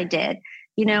things I did,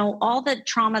 all the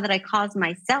trauma that I caused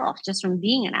myself just from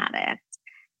being an addict.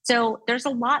 So there's a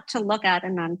lot to look at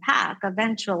and unpack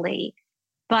eventually.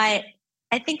 But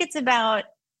I think it's about,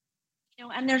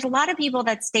 and there's a lot of people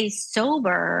that stay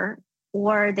sober,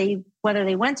 or whether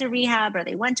they went to rehab or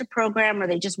they went to program, or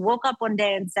they just woke up one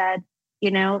day and said,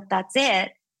 that's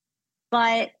it.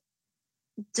 But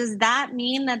does that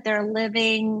mean that they're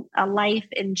living a life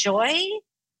in joy?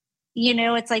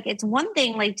 It's like, it's one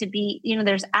thing like to be,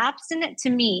 there's abstinence to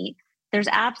me, there's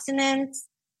abstinence,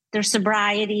 there's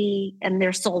sobriety, and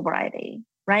there's sobriety,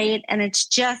 right? And it's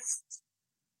just,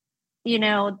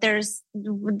 there's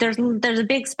a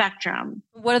big spectrum.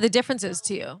 What are the differences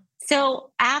to you?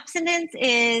 So abstinence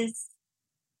is,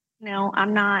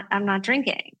 I'm not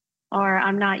drinking, or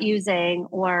I'm not using,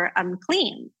 or I'm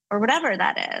clean, or whatever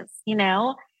that is,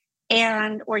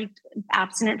 or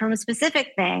abstinent from a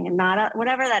specific thing and not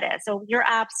whatever that is. So you're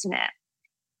abstinent.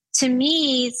 To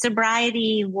me,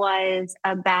 sobriety was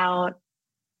about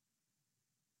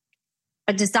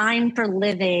a design for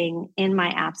living in my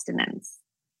abstinence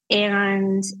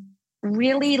and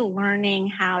really learning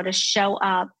how to show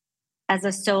up as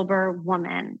a sober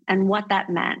woman and what that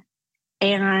meant,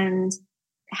 and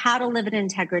how to live in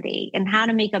integrity, and how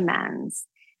to make amends,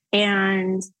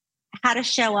 and how to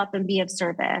show up and be of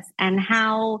service, and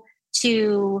how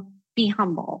to be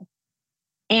humble.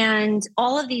 And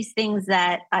all of these things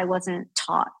that I wasn't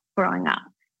taught growing up.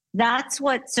 That's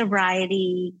what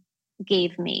sobriety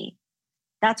gave me.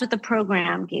 That's what the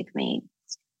program gave me.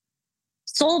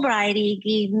 Sobriety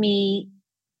gave me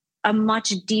a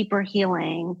much deeper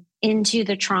healing into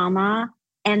the trauma,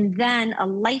 and then a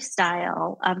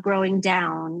lifestyle of growing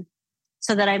down,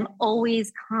 so that I'm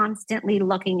always constantly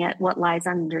looking at what lies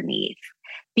underneath.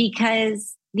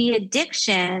 Because the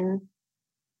addiction,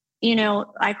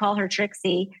 I call her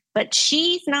Trixie, but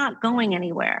she's not going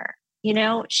anywhere.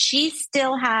 She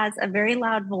still has a very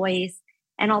loud voice.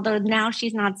 And although now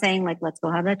she's not saying like, let's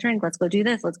go have that drink, let's go do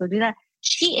this, let's go do that,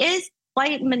 she is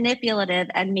quite manipulative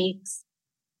and makes,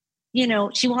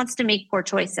 she wants to make poor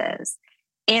choices.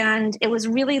 And it was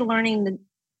really learning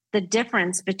the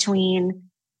difference between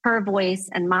her voice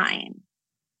and mine.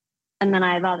 And then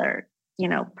I have other,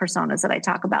 personas that I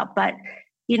talk about, but,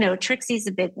 Trixie's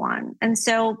a big one. And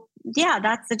so, yeah,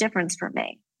 that's the difference for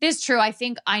me. It is true. I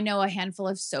think I know a handful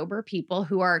of sober people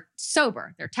who are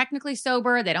sober. They're technically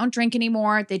sober. They don't drink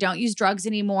anymore. They don't use drugs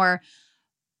anymore,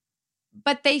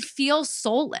 but they feel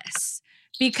soulless,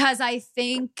 because I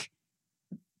think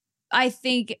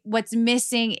what's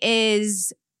missing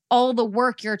is all the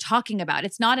work you're talking about.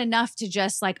 It's not enough to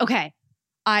just like, okay,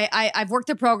 I've worked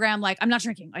the program. Like, I'm not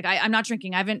drinking. Like, I'm not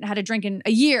drinking. I haven't had a drink in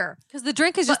a year. Because the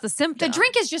drink is just the symptom. The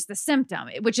drink is just the symptom,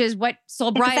 which is what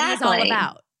sobriety is all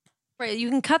about. Right. You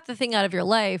can cut the thing out of your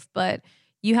life, but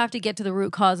you have to get to the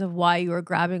root cause of why you are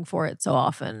grabbing for it so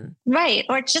often. Right.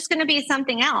 Or it's just going to be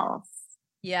something else.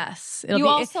 Yes.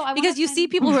 Because you see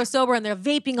people who are sober and they're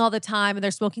vaping all the time and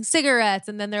they're smoking cigarettes,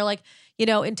 and then they're like,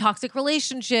 in toxic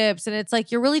relationships. And it's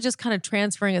like, you're really just kind of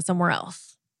transferring it somewhere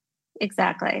else.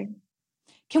 Exactly.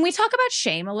 Can we talk about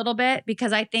shame a little bit?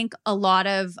 Because I think a lot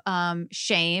of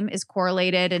shame is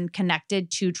correlated and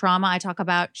connected to trauma. I talk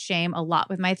about shame a lot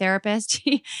with my therapist.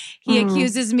 He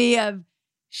accuses me of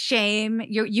shame.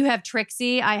 You have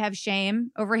Trixie, I have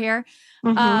shame over here.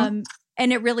 And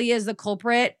it really is the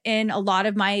culprit in a lot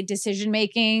of my decision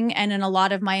making and in a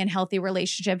lot of my unhealthy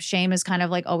relationships. Shame is kind of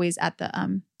like always at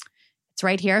the it's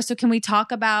right here. So can we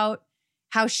talk about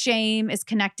how shame is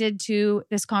connected to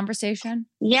this conversation?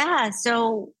 Yeah.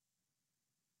 So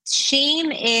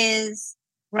shame is,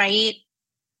 right,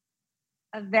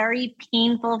 a very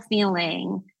painful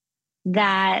feeling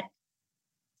that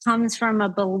comes from a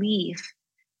belief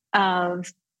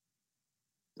of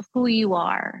who you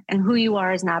are, and who you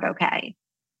are is not okay.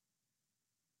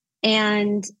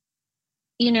 And,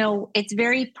 you know, it's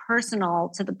very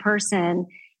personal to the person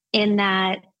in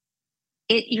that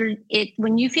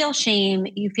when you feel shame,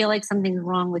 you feel like something's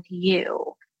wrong with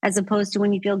you, as opposed to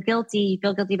when you feel guilty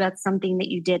about something that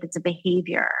you did. It's a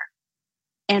behavior.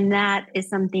 And that is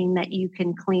something that you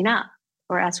can clean up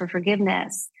or ask for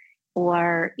forgiveness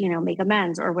or, you know, make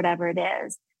amends or whatever it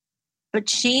is. But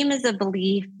shame is a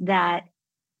belief that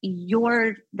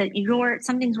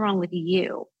something's wrong with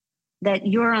you, that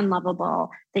you're unlovable,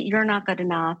 that you're not good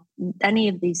enough, any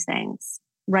of these things,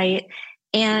 right?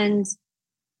 And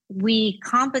we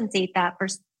compensate that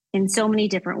in so many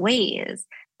different ways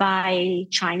by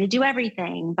trying to do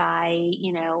everything, by,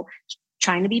 you know,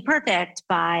 trying to be perfect,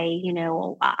 by, you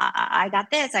know, I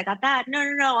got this, I got that.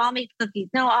 No, I'll make cookies.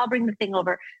 No, I'll bring the thing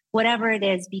over, whatever it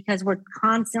is, because we're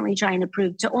constantly trying to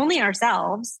prove to only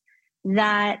ourselves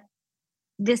that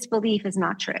this belief is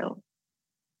not true.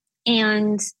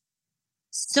 And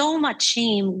so much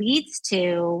shame leads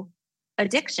to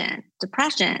addiction,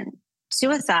 depression,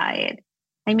 suicide.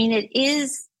 I mean, it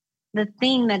is the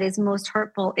thing that is most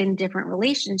hurtful in different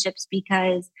relationships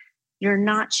because you're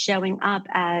not showing up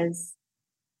as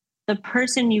the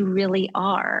person you really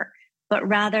are, but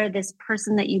rather this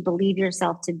person that you believe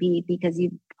yourself to be because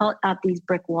you put up these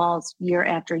brick walls year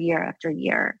after year after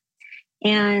year.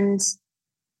 And,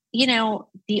 you know,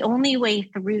 the only way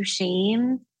through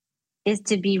shame is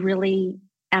to be really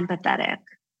empathetic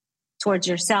towards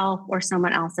yourself or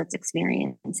someone else that's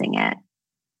experiencing it.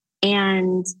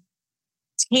 And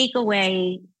take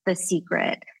away the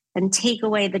secret and take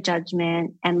away the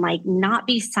judgment and like not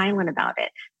be silent about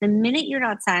it. The minute you're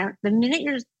not silent, the minute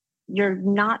you're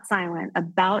not silent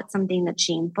about something that's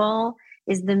shameful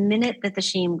is the minute that the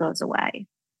shame goes away.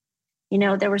 You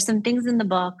know, there were some things in the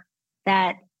book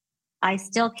that I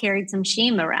still carried some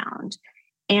shame around.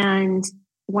 And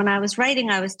when I was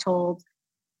writing, I was told,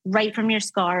 write from your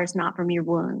scars, not from your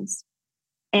wounds.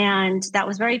 And that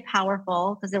was very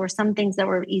powerful because there were some things that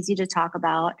were easy to talk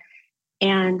about.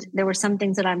 And there were some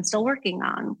things that I'm still working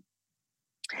on.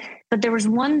 But there was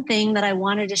one thing that I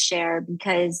wanted to share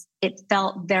because it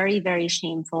felt very, very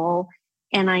shameful.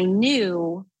 And I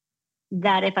knew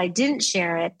that if I didn't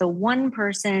share it, the one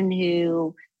person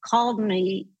who called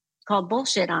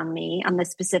bullshit on me on this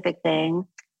specific thing,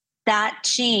 that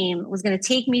shame was going to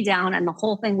take me down and the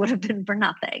whole thing would have been for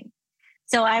nothing.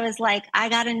 So I was like, I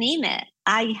got to name it.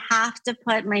 I have to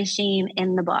put my shame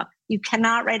in the book. You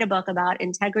cannot write a book about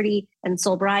integrity and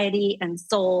sobriety and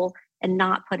soul and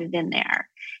not put it in there.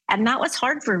 And that was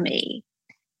hard for me.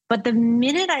 But the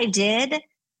minute I did,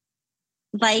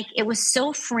 like, it was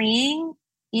so freeing,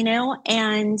 you know,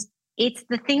 and it's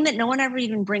the thing that no one ever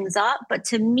even brings up. But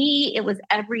to me, it was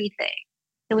everything.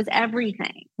 It was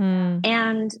everything.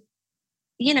 And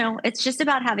you know, it's just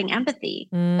about having empathy.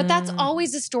 But that's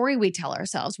always a story we tell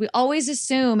ourselves. We always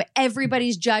assume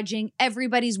everybody's judging,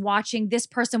 everybody's watching. This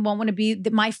person won't want to be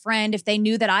my friend if they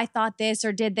knew that I thought this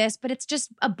or did this. But it's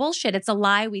just a bullshit. It's a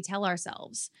lie we tell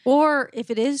ourselves. Or if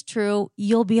it is true,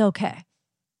 you'll be okay.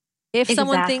 If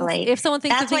someone thinks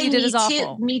the thing you did is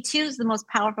awful. Me Too is the most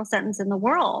powerful sentence in the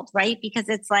world, right? Because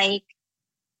it's like,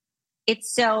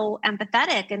 it's so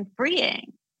empathetic and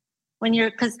freeing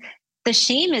because the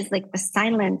shame is like the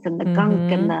silence and the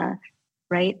gunk and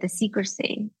the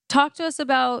secrecy. Talk to us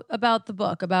about the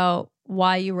book, about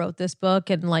why you wrote this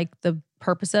book and like the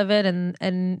purpose of it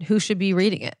and who should be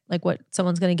reading it, like what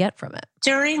someone's going to get from it.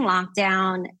 During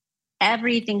lockdown,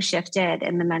 everything shifted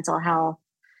in the mental health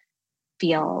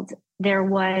field. There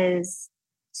was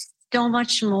so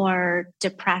much more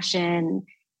depression,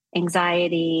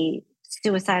 anxiety,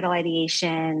 suicidal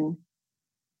ideation,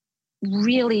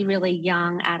 really, really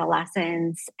young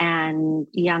adolescents and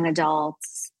young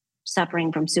adults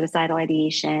suffering from suicidal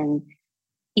ideation,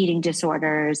 eating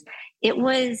disorders. It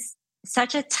was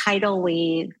such a tidal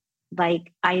wave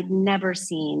like I'd never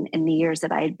seen in the years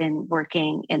that I had been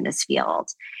working in this field.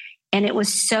 And it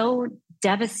was so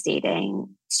devastating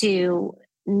to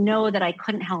know that I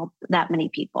couldn't help that many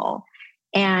people,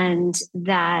 and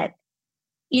that,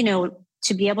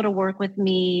 to be able to work with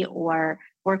me or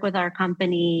work with our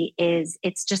company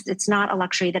it's not a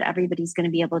luxury that everybody's going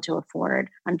to be able to afford,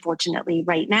 unfortunately,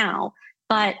 right now.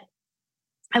 But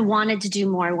I wanted to do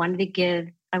more. I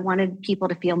wanted people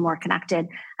to feel more connected.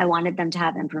 I wanted them to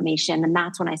have information. And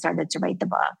that's when I started to write the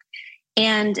book.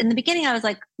 And in the beginning, I was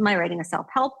like, am I writing a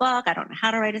self-help book? I don't know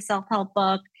how to write a self-help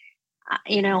book.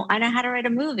 I know how to write a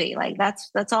movie. Like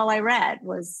that's all I read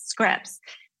was scripts.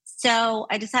 So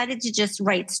I decided to just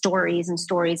write stories and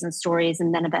stories and stories.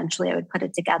 And then eventually I would put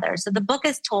it together. So the book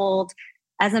is told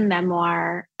as a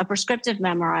memoir, a prescriptive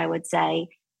memoir, I would say,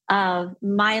 of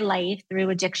my life through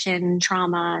addiction,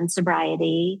 trauma, and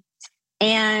sobriety,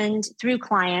 and through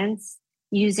clients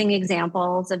using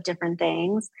examples of different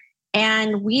things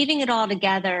and weaving it all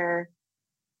together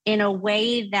in a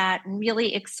way that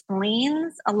really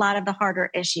explains a lot of the harder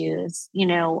issues,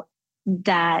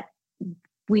 that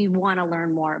we want to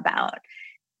learn more about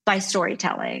by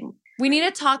storytelling. We need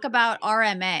to talk about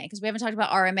RMA because we haven't talked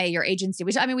about RMA, your agency,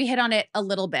 which we hit on it a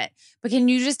little bit, but can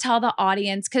you just tell the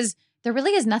audience, because there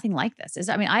really is nothing like this.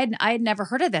 I had never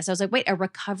heard of this. I was like, wait, a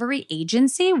recovery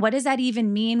agency? What does that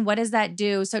even mean? What does that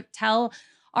do? So tell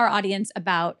our audience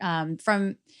about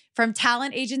from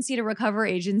talent agency to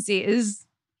recovery agency is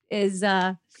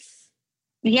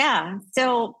Yeah.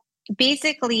 So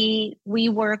basically we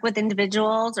work with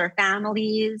individuals or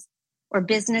families or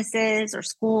businesses or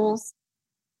schools,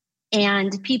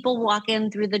 and people walk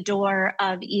in through the door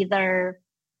of either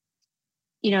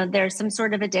there's some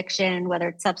sort of addiction, whether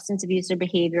it's substance abuse or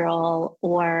behavioral,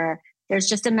 or there's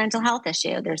just a mental health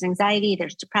issue. There's anxiety,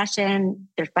 there's depression,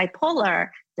 there's bipolar,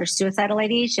 there's suicidal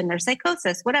ideation, there's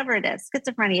psychosis, whatever it is,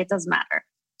 schizophrenia, it doesn't matter.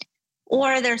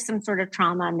 Or there's some sort of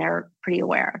trauma and they're pretty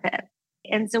aware of it.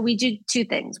 And so we do two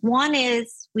things. One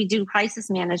is we do crisis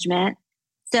management.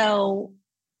 So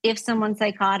if someone's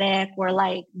psychotic,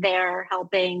 we're they're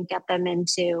helping get them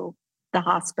into the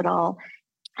hospital.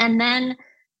 And then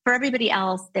for everybody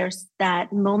else, there's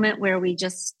that moment where we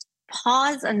just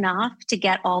pause enough to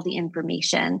get all the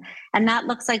information. And that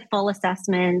looks like full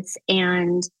assessments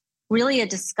and really a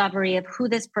discovery of who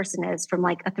this person is from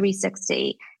a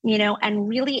 360, and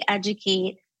really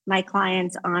educate my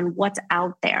clients on what's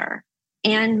out there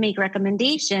and make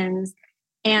recommendations,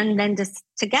 and then just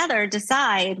together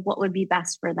decide what would be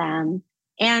best for them.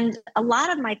 And a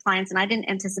lot of my clients, and I didn't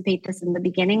anticipate this in the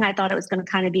beginning, I thought it was going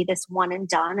to kind of be this one and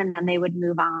done, and then they would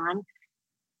move on.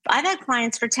 I've had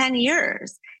clients for 10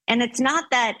 years, and it's not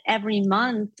that every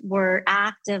month we're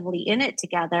actively in it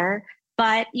together,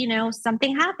 but,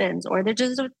 something happens, or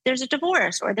there's a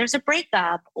divorce, or there's a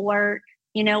breakup, or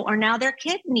now their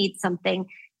kid needs something.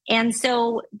 And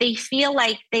so they feel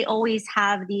like they always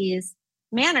have these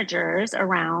managers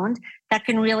around that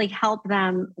can really help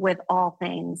them with all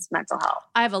things mental health.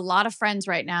 I have a lot of friends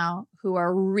right now who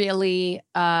are really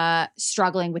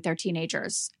struggling with their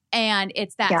teenagers. And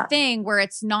it's that thing where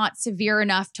it's not severe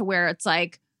enough to where it's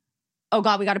like, oh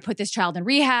God, we got to put this child in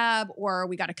rehab, or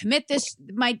we got to commit this,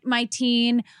 my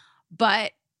teen.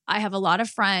 But I have a lot of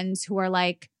friends who are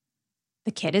like,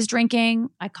 the kid is drinking.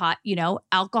 I caught,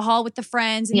 alcohol with the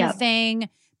friends and the thing.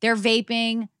 They're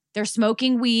vaping. They're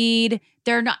smoking weed.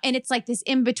 They're not. And it's like this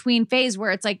in-between phase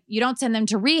where it's like, you don't send them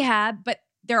to rehab, but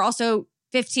they're also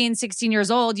 15, 16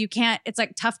 years old. You can't, it's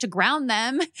like tough to ground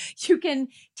them. You can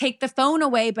take the phone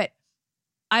away, but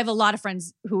I have a lot of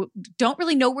friends who don't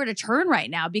really know where to turn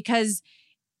right now because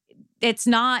it's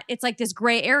like this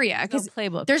gray area. Because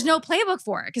there's no playbook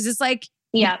for it. Because it's like,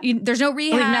 there's no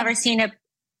rehab.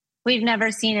 We've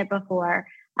never seen it before.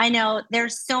 I know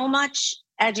there's so much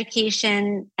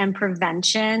education and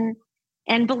prevention.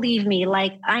 And believe me,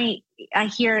 I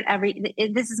hear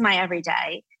it this is my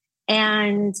everyday.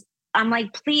 And I'm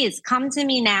like, please come to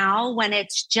me now when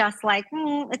it's just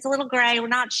it's a little gray. We're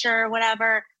not sure,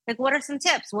 whatever. What are some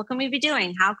tips? What can we be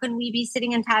doing? How can we be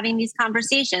sitting and having these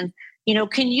conversations?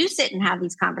 Can you sit and have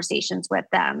these conversations with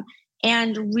them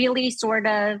and really sort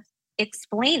of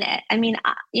explain it? I mean,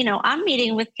 I'm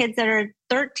meeting with kids that are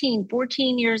 13,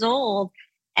 14 years old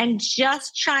and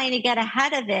just trying to get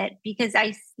ahead of it because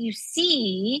you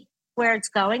see where it's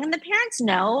going, and the parents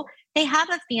know, they have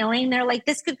a feeling. They're like,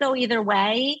 this could go either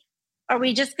way. Are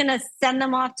we just going to send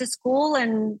them off to school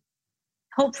and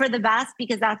hope for the best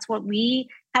because that's what we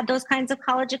had those kinds of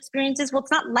college experiences? Well,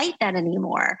 it's not like that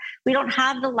anymore. We don't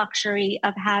have the luxury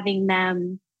of having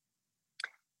them,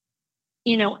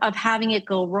 of having it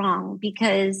go wrong,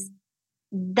 because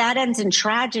that ends in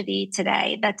tragedy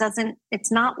today.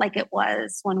 It's not like it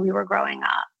was when we were growing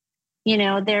up.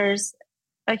 There's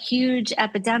a huge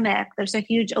epidemic. There's a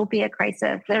huge opiate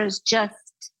crisis. There's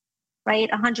just, right,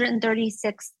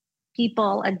 136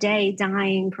 people a day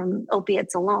dying from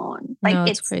opiates alone. Like No,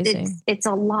 it's crazy. It's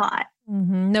a lot.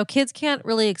 Mm-hmm. No, kids can't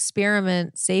really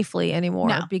experiment safely anymore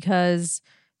because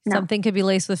something could be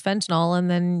laced with fentanyl and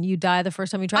then you die the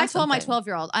first time you try something. I told my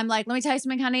 12-year-old, I'm like, let me tell you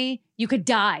something, honey. You could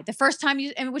die the first time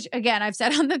you, and which again, I've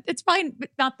said on the, it's probably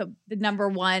not the number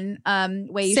one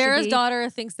way you Sarah's should be. daughter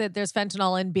thinks that there's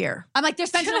fentanyl in beer. I'm like,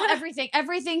 there's fentanyl, everything.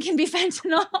 Everything can be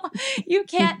fentanyl. You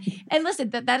can't. And listen,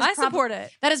 that is I support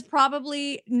it. That is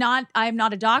probably not, I'm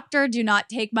not a doctor. Do not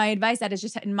take my advice. That is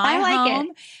just in my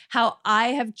home, how I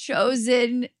have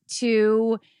chosen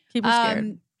to keep her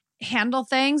scared. Handle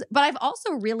things. But I've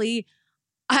also really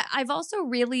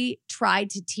tried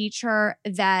to teach her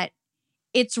that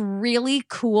it's really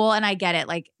cool. And I get it.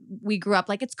 Like we grew up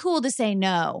like, it's cool to say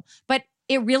no, but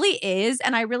it really is.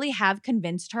 And I really have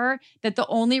convinced her that the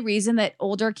only reason that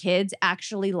older kids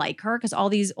actually like her, because all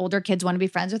these older kids want to be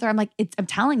friends with her. I'm like, I'm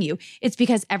telling you, it's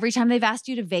because every time they've asked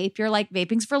you to vape, you're like,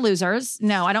 vaping's for losers.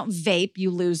 No, I don't vape, you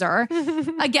loser.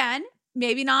 Again,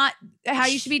 maybe not how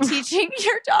you should be teaching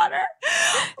your daughter.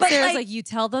 But Sarah's like, you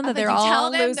tell them that they're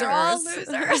all losers. They're all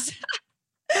losers.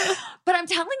 But I'm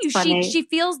telling you, she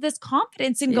feels this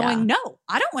confidence in going, no,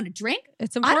 I don't want to drink.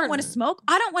 It's important. I don't want to smoke.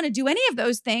 I don't want to do any of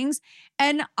those things.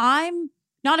 And I'm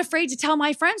not afraid to tell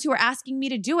my friends who are asking me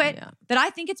to do it that I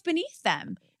think it's beneath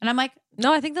them. And I'm like,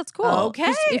 no, I think that's cool.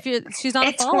 Okay. She's not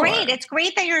a follower. Great. It's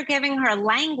great that you're giving her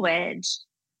language,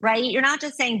 right? You're not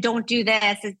just saying, don't do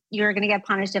this. You're going to get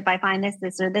punished if I find this,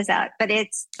 or this out. But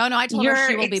it's, oh no, I told her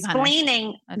she will be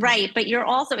punished. Right. But you're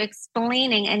also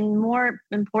explaining and more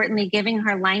importantly, giving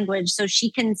her language so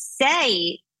she can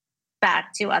say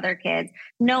back to other kids,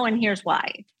 no, and here's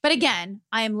why. But again,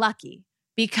 I am lucky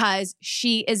because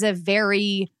she is a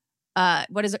very,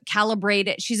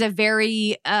 calibrated. She's a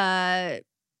very,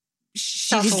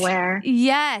 self-aware.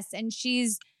 Yes. And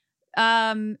she's,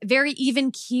 very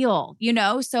even keel,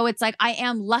 so it's like I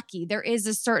am lucky. There is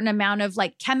a certain amount of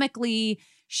like chemically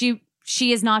she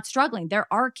is not struggling. There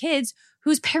are kids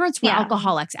whose parents were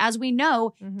alcoholics, as we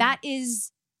know. That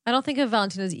is, I don't think of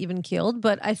Valentina as even keeled,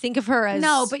 but I think of her as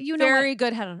very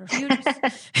good head on her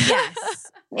shoulders.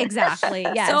 Yes, exactly.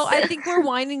 Yes. So I think we're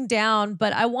winding down,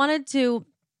 but I wanted to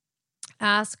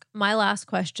ask my last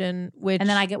question, and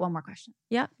then I get one more question.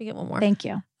 Yeah, you get one more. Thank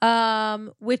you.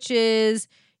 Which is,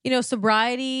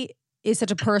 sobriety is such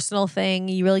a personal thing.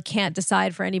 You really can't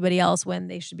decide for anybody else when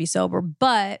they should be sober.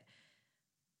 But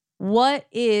what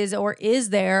is, or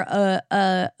is there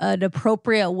an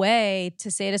appropriate way to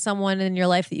say to someone in your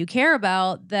life that you care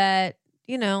about that,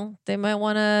 they might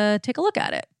want to take a look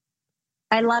at it?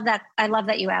 I love that. I love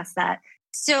that you asked that.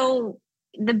 So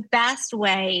the best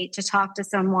way to talk to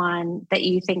someone that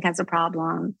you think has a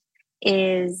problem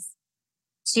is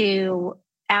to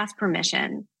ask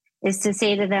permission, is to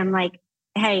say to them like,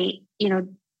 hey,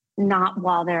 not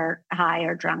while they're high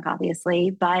or drunk,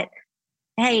 obviously, but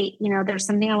hey, there's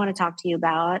something I want to talk to you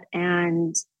about.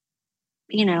 And,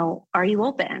 are you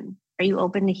open? Are you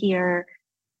open to hear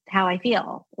how I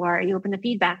feel? Or are you open to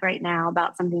feedback right now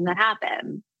about something that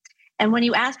happened? And when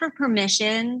you ask for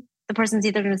permission, the person's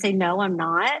either going to say, no, I'm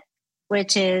not,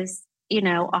 which is,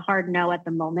 a hard no at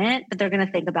the moment, but they're going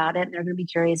to think about it and they're going to be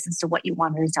curious as to what you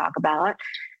wanted to talk about.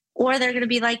 Or they're going to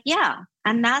be like, yeah.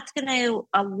 And that's going to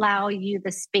allow you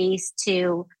the space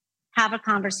to have a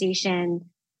conversation,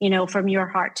 from your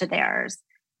heart to theirs.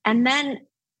 And then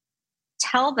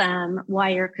tell them why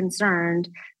you're concerned.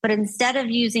 But instead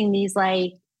of using these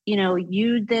like,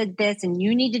 you did this and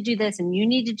you need to do this and you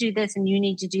need to do this and you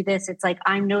need to do this. It's like,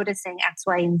 I'm noticing X,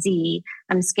 Y, and Z.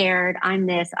 I'm scared. I'm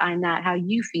this, I'm that, how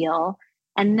you feel.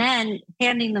 And then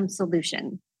handing them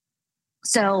solution.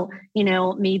 So,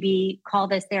 maybe call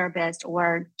this therapist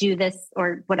or do this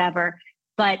or whatever,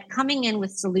 but coming in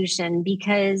with solution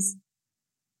because,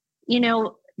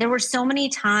 there were so many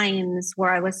times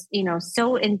where I was,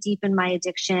 so in deep in my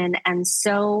addiction and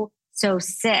so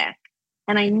sick.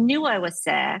 And I knew I was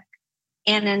sick.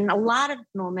 And in a lot of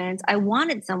moments, I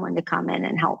wanted someone to come in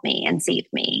and help me and save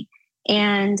me.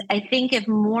 And I think if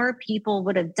more people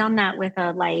would have done that with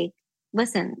a like,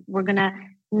 listen, we're going to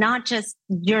not just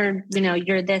you're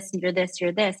this, you're this,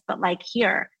 you're this, but like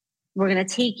here, we're going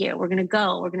to take you, we're going to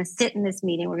go, we're going to sit in this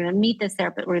meeting, we're going to meet this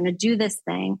therapist, we're going to do this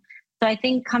thing. So I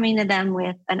think coming to them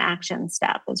with an action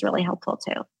step is really helpful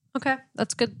too. Okay.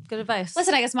 That's good advice.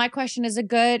 Listen, I guess my question is a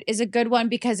good one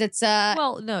because it's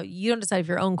well, no, you don't decide if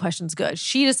your own question's good.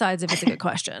 She decides if it's a good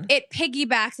question. It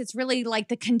piggybacks. It's really like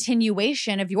the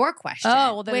continuation of your question.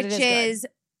 Oh, well, then which is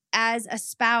as a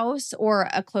spouse or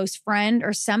a close friend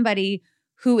or somebody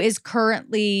who is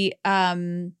currently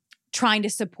trying to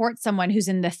support someone who's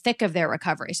in the thick of their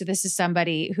recovery. So this is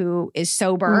somebody who is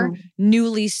sober,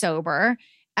 newly sober.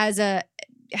 What are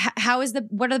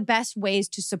the best ways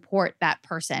to support that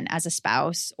person as a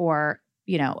spouse or,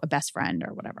 a best friend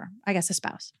or whatever? I guess a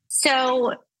spouse.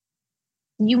 So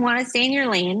you want to stay in your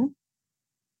lane,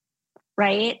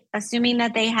 right? Assuming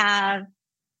that they have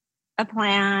a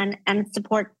plan and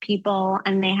support people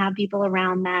and they have people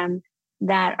around them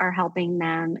that are helping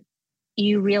them.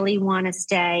 You really want to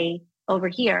stay over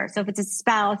here. So if it's a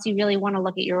spouse, you really want to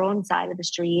look at your own side of the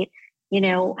street.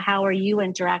 How are you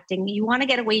interacting? You want to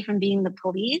get away from being the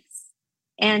police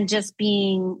and just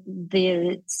being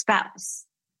the spouse,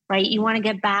 right? You want to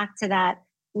get back to that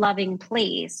loving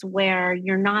place where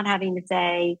you're not having to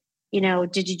say,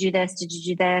 did you do this? Did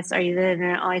you do this? Are you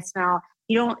there? Oh, I smell.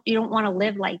 You don't want to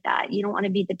live like that. You don't want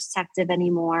to be the detective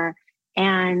anymore.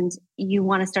 And you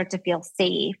want to start to feel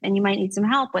safe, and you might need some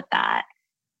help with that.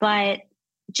 But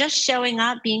just showing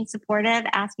up, being supportive,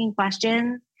 asking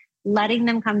questions, letting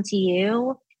them come to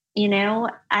you,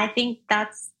 I think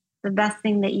that's the best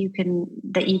thing that you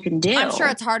can do. I'm sure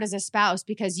it's hard as a spouse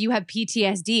because you have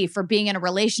PTSD for being in a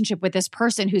relationship with this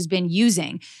person who's been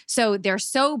using. So they're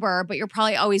sober, but you're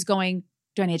probably always going,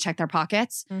 do I need to check their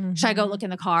pockets? Mm-hmm. Should I go look in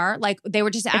the car? Like they were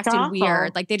just acting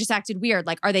weird. Like they just acted weird.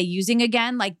 Like, are they using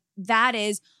again? Like that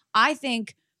is, I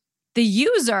think the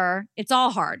user, it's all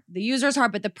hard. The user's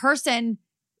hard, but the person,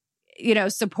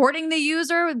 supporting the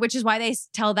user, which is why they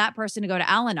tell that person to go to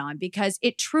Al-Anon, because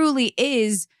it truly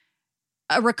is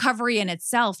a recovery in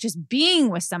itself, just being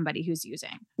with somebody who's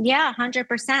using. Yeah,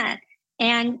 100%.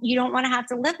 And you don't want to have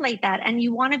to live like that. And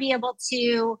you want to be able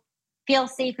to feel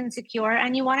safe and secure,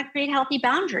 and you want to create healthy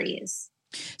boundaries.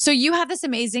 So you have this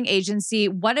amazing agency.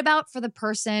 What about for the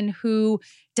person who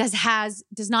does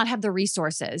not have the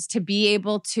resources to be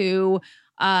able to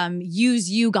use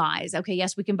you guys? Okay,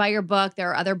 yes, we can buy your book.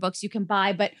 There are other books you can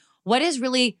buy, but what is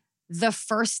really the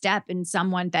first step in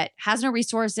someone that has no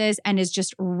resources and is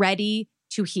just ready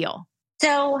to heal?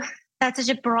 So that's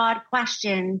such a broad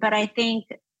question, but I think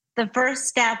the first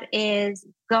step is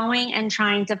going and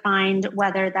trying to find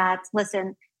whether that's,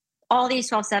 listen, all these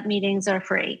 12-step meetings are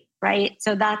free, right?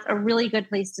 So that's a really good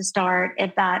place to start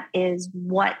if that is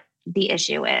what the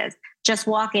issue is. Just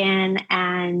walk in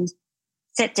and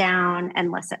sit down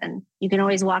and listen. You can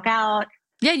always walk out.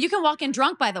 Yeah, you can walk in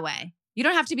drunk, by the way. You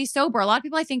don't have to be sober. A lot of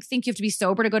people, I think you have to be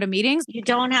sober to go to meetings. You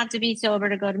don't have to be sober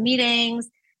to go to meetings.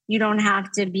 You don't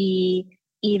have to be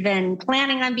even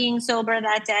planning on being sober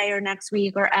that day or next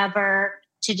week or ever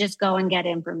to just go and get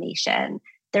information.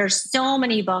 There's so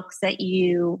many books that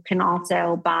you can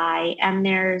also buy. And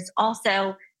there's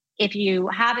also, if you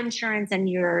have insurance and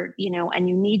you're, and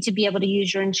you need to be able to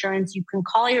use your insurance, you can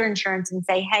call your insurance and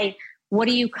say, hey, what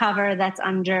do you cover that's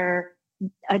under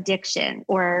addiction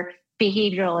or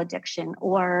behavioral addiction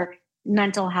or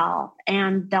mental health?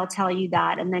 And they'll tell you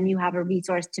that. And then you have a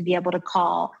resource to be able to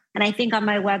call. And I think on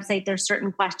my website, there's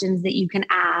certain questions that you can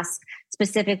ask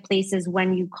specific places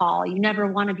when you call. You never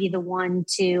want to be the one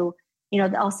to,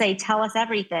 they'll say, tell us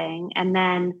everything. And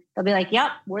then they'll be like,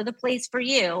 yep, we're the place for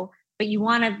you. But you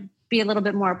want to be a little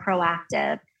bit more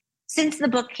proactive. Since the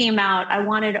book came out, I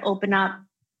wanted to open up,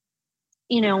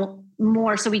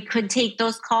 more so we could take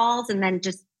those calls and then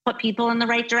just put people in the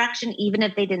right direction, even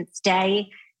if they didn't stay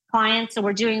clients. So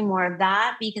we're doing more of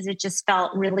that because it just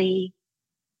felt really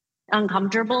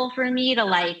uncomfortable for me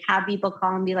to have people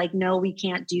call and be like, no, we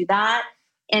can't do that.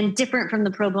 And different from the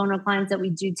pro bono clients that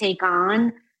we do take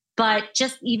on, but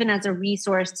just even as a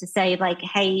resource to say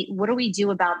hey, what do we do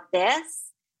about this?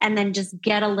 And then just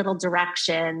get a little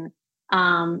direction,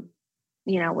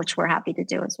 which we're happy to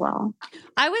do as well.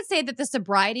 I would say that the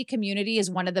sobriety community is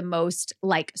one of the most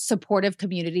supportive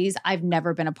communities I've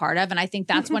never been a part of. And I think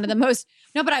that's one of the most,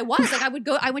 no, but I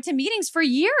went to meetings for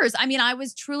years. I mean, I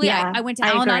was truly, I went to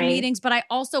Al-Anon meetings, but I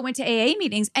also went to AA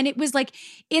meetings. And it was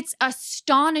it's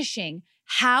astonishing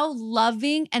how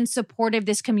loving and supportive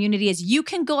this community is. You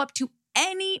can go up to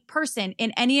any person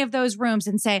in any of those rooms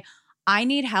and say, I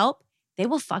need help. They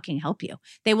will fucking help you.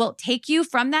 They will take you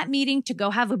from that meeting to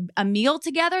go have a meal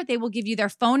together. They will give you their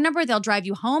phone number. They'll drive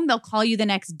you home. They'll call you the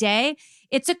next day.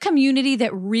 It's a community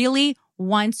that really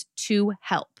wants to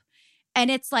help. And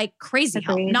it's crazy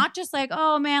help, not just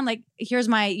oh man, here's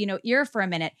my, ear for a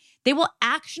minute. They will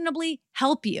actionably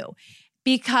help you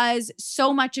because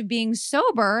so much of being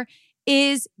sober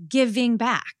is giving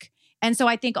back. And so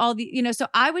I think all the, so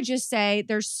I would just say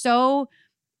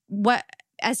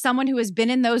as someone who has been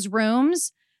in those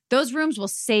rooms will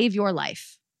save your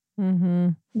life. Mm-hmm.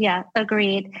 Yeah,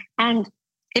 agreed. And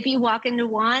If you walk into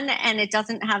one and it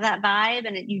doesn't have that vibe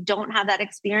and you don't have that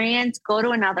experience, go to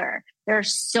another. There are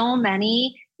so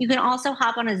many. You can also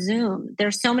hop on a Zoom.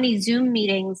 There's so many Zoom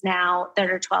meetings now that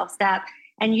are 12-step,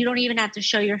 and you don't even have to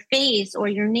show your face or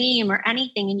your name or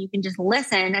anything. And you can just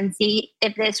listen and see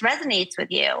if this resonates with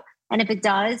you. And if it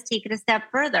does, take it a step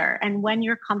further. And when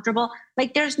you're comfortable,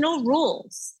 like there's no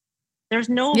rules. There's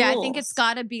no rules. I think it's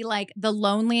got to be like the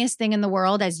loneliest thing in the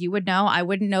world, as you would know. I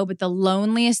wouldn't know, but the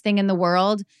loneliest thing in the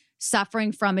world,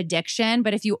 suffering from addiction.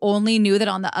 But if you only knew that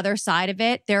on the other side of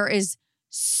it, there is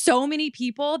so many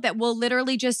people that will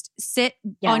literally just sit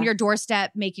on your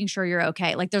doorstep making sure you're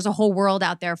okay. Like there's a whole world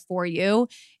out there for you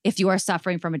if you are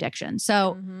suffering from addiction.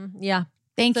 So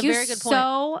thank you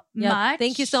so much.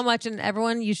 Thank you so much. And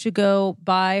everyone, you should go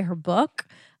buy her book.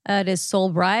 It is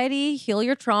Soulbriety, Heal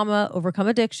Your Trauma, Overcome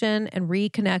Addiction, and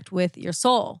Reconnect with Your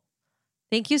Soul.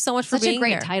 Thank you so much for being here. Such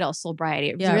a great title,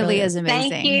 Soulbriety. It really is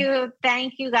amazing. Thank you.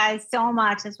 Thank you guys so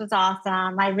much. This was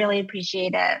awesome. I really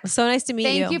appreciate it. So nice to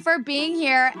meet you. Thank you for being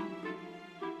here.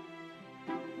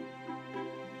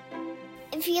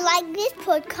 If you like this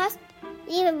podcast,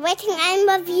 leave a rating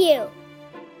and review.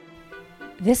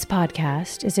 This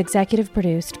podcast is executive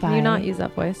produced by... Can you not use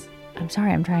that voice? I'm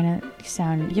sorry, I'm trying to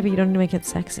sound... Yeah, but you don't need to make it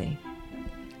sexy.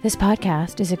 This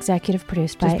podcast is executive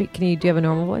produced by... do you have a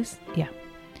normal voice? Yeah.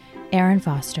 Aaron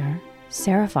Foster,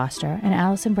 Sarah Foster, and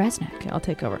Allison Bresnick. Okay, I'll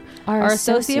take over. Our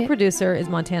associate producer is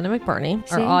Montana McBurney.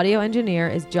 See? Our audio engineer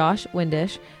is Josh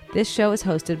Windish. This show is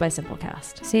hosted by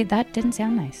Simplecast. See, that didn't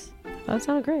sound nice. That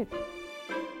sounded great.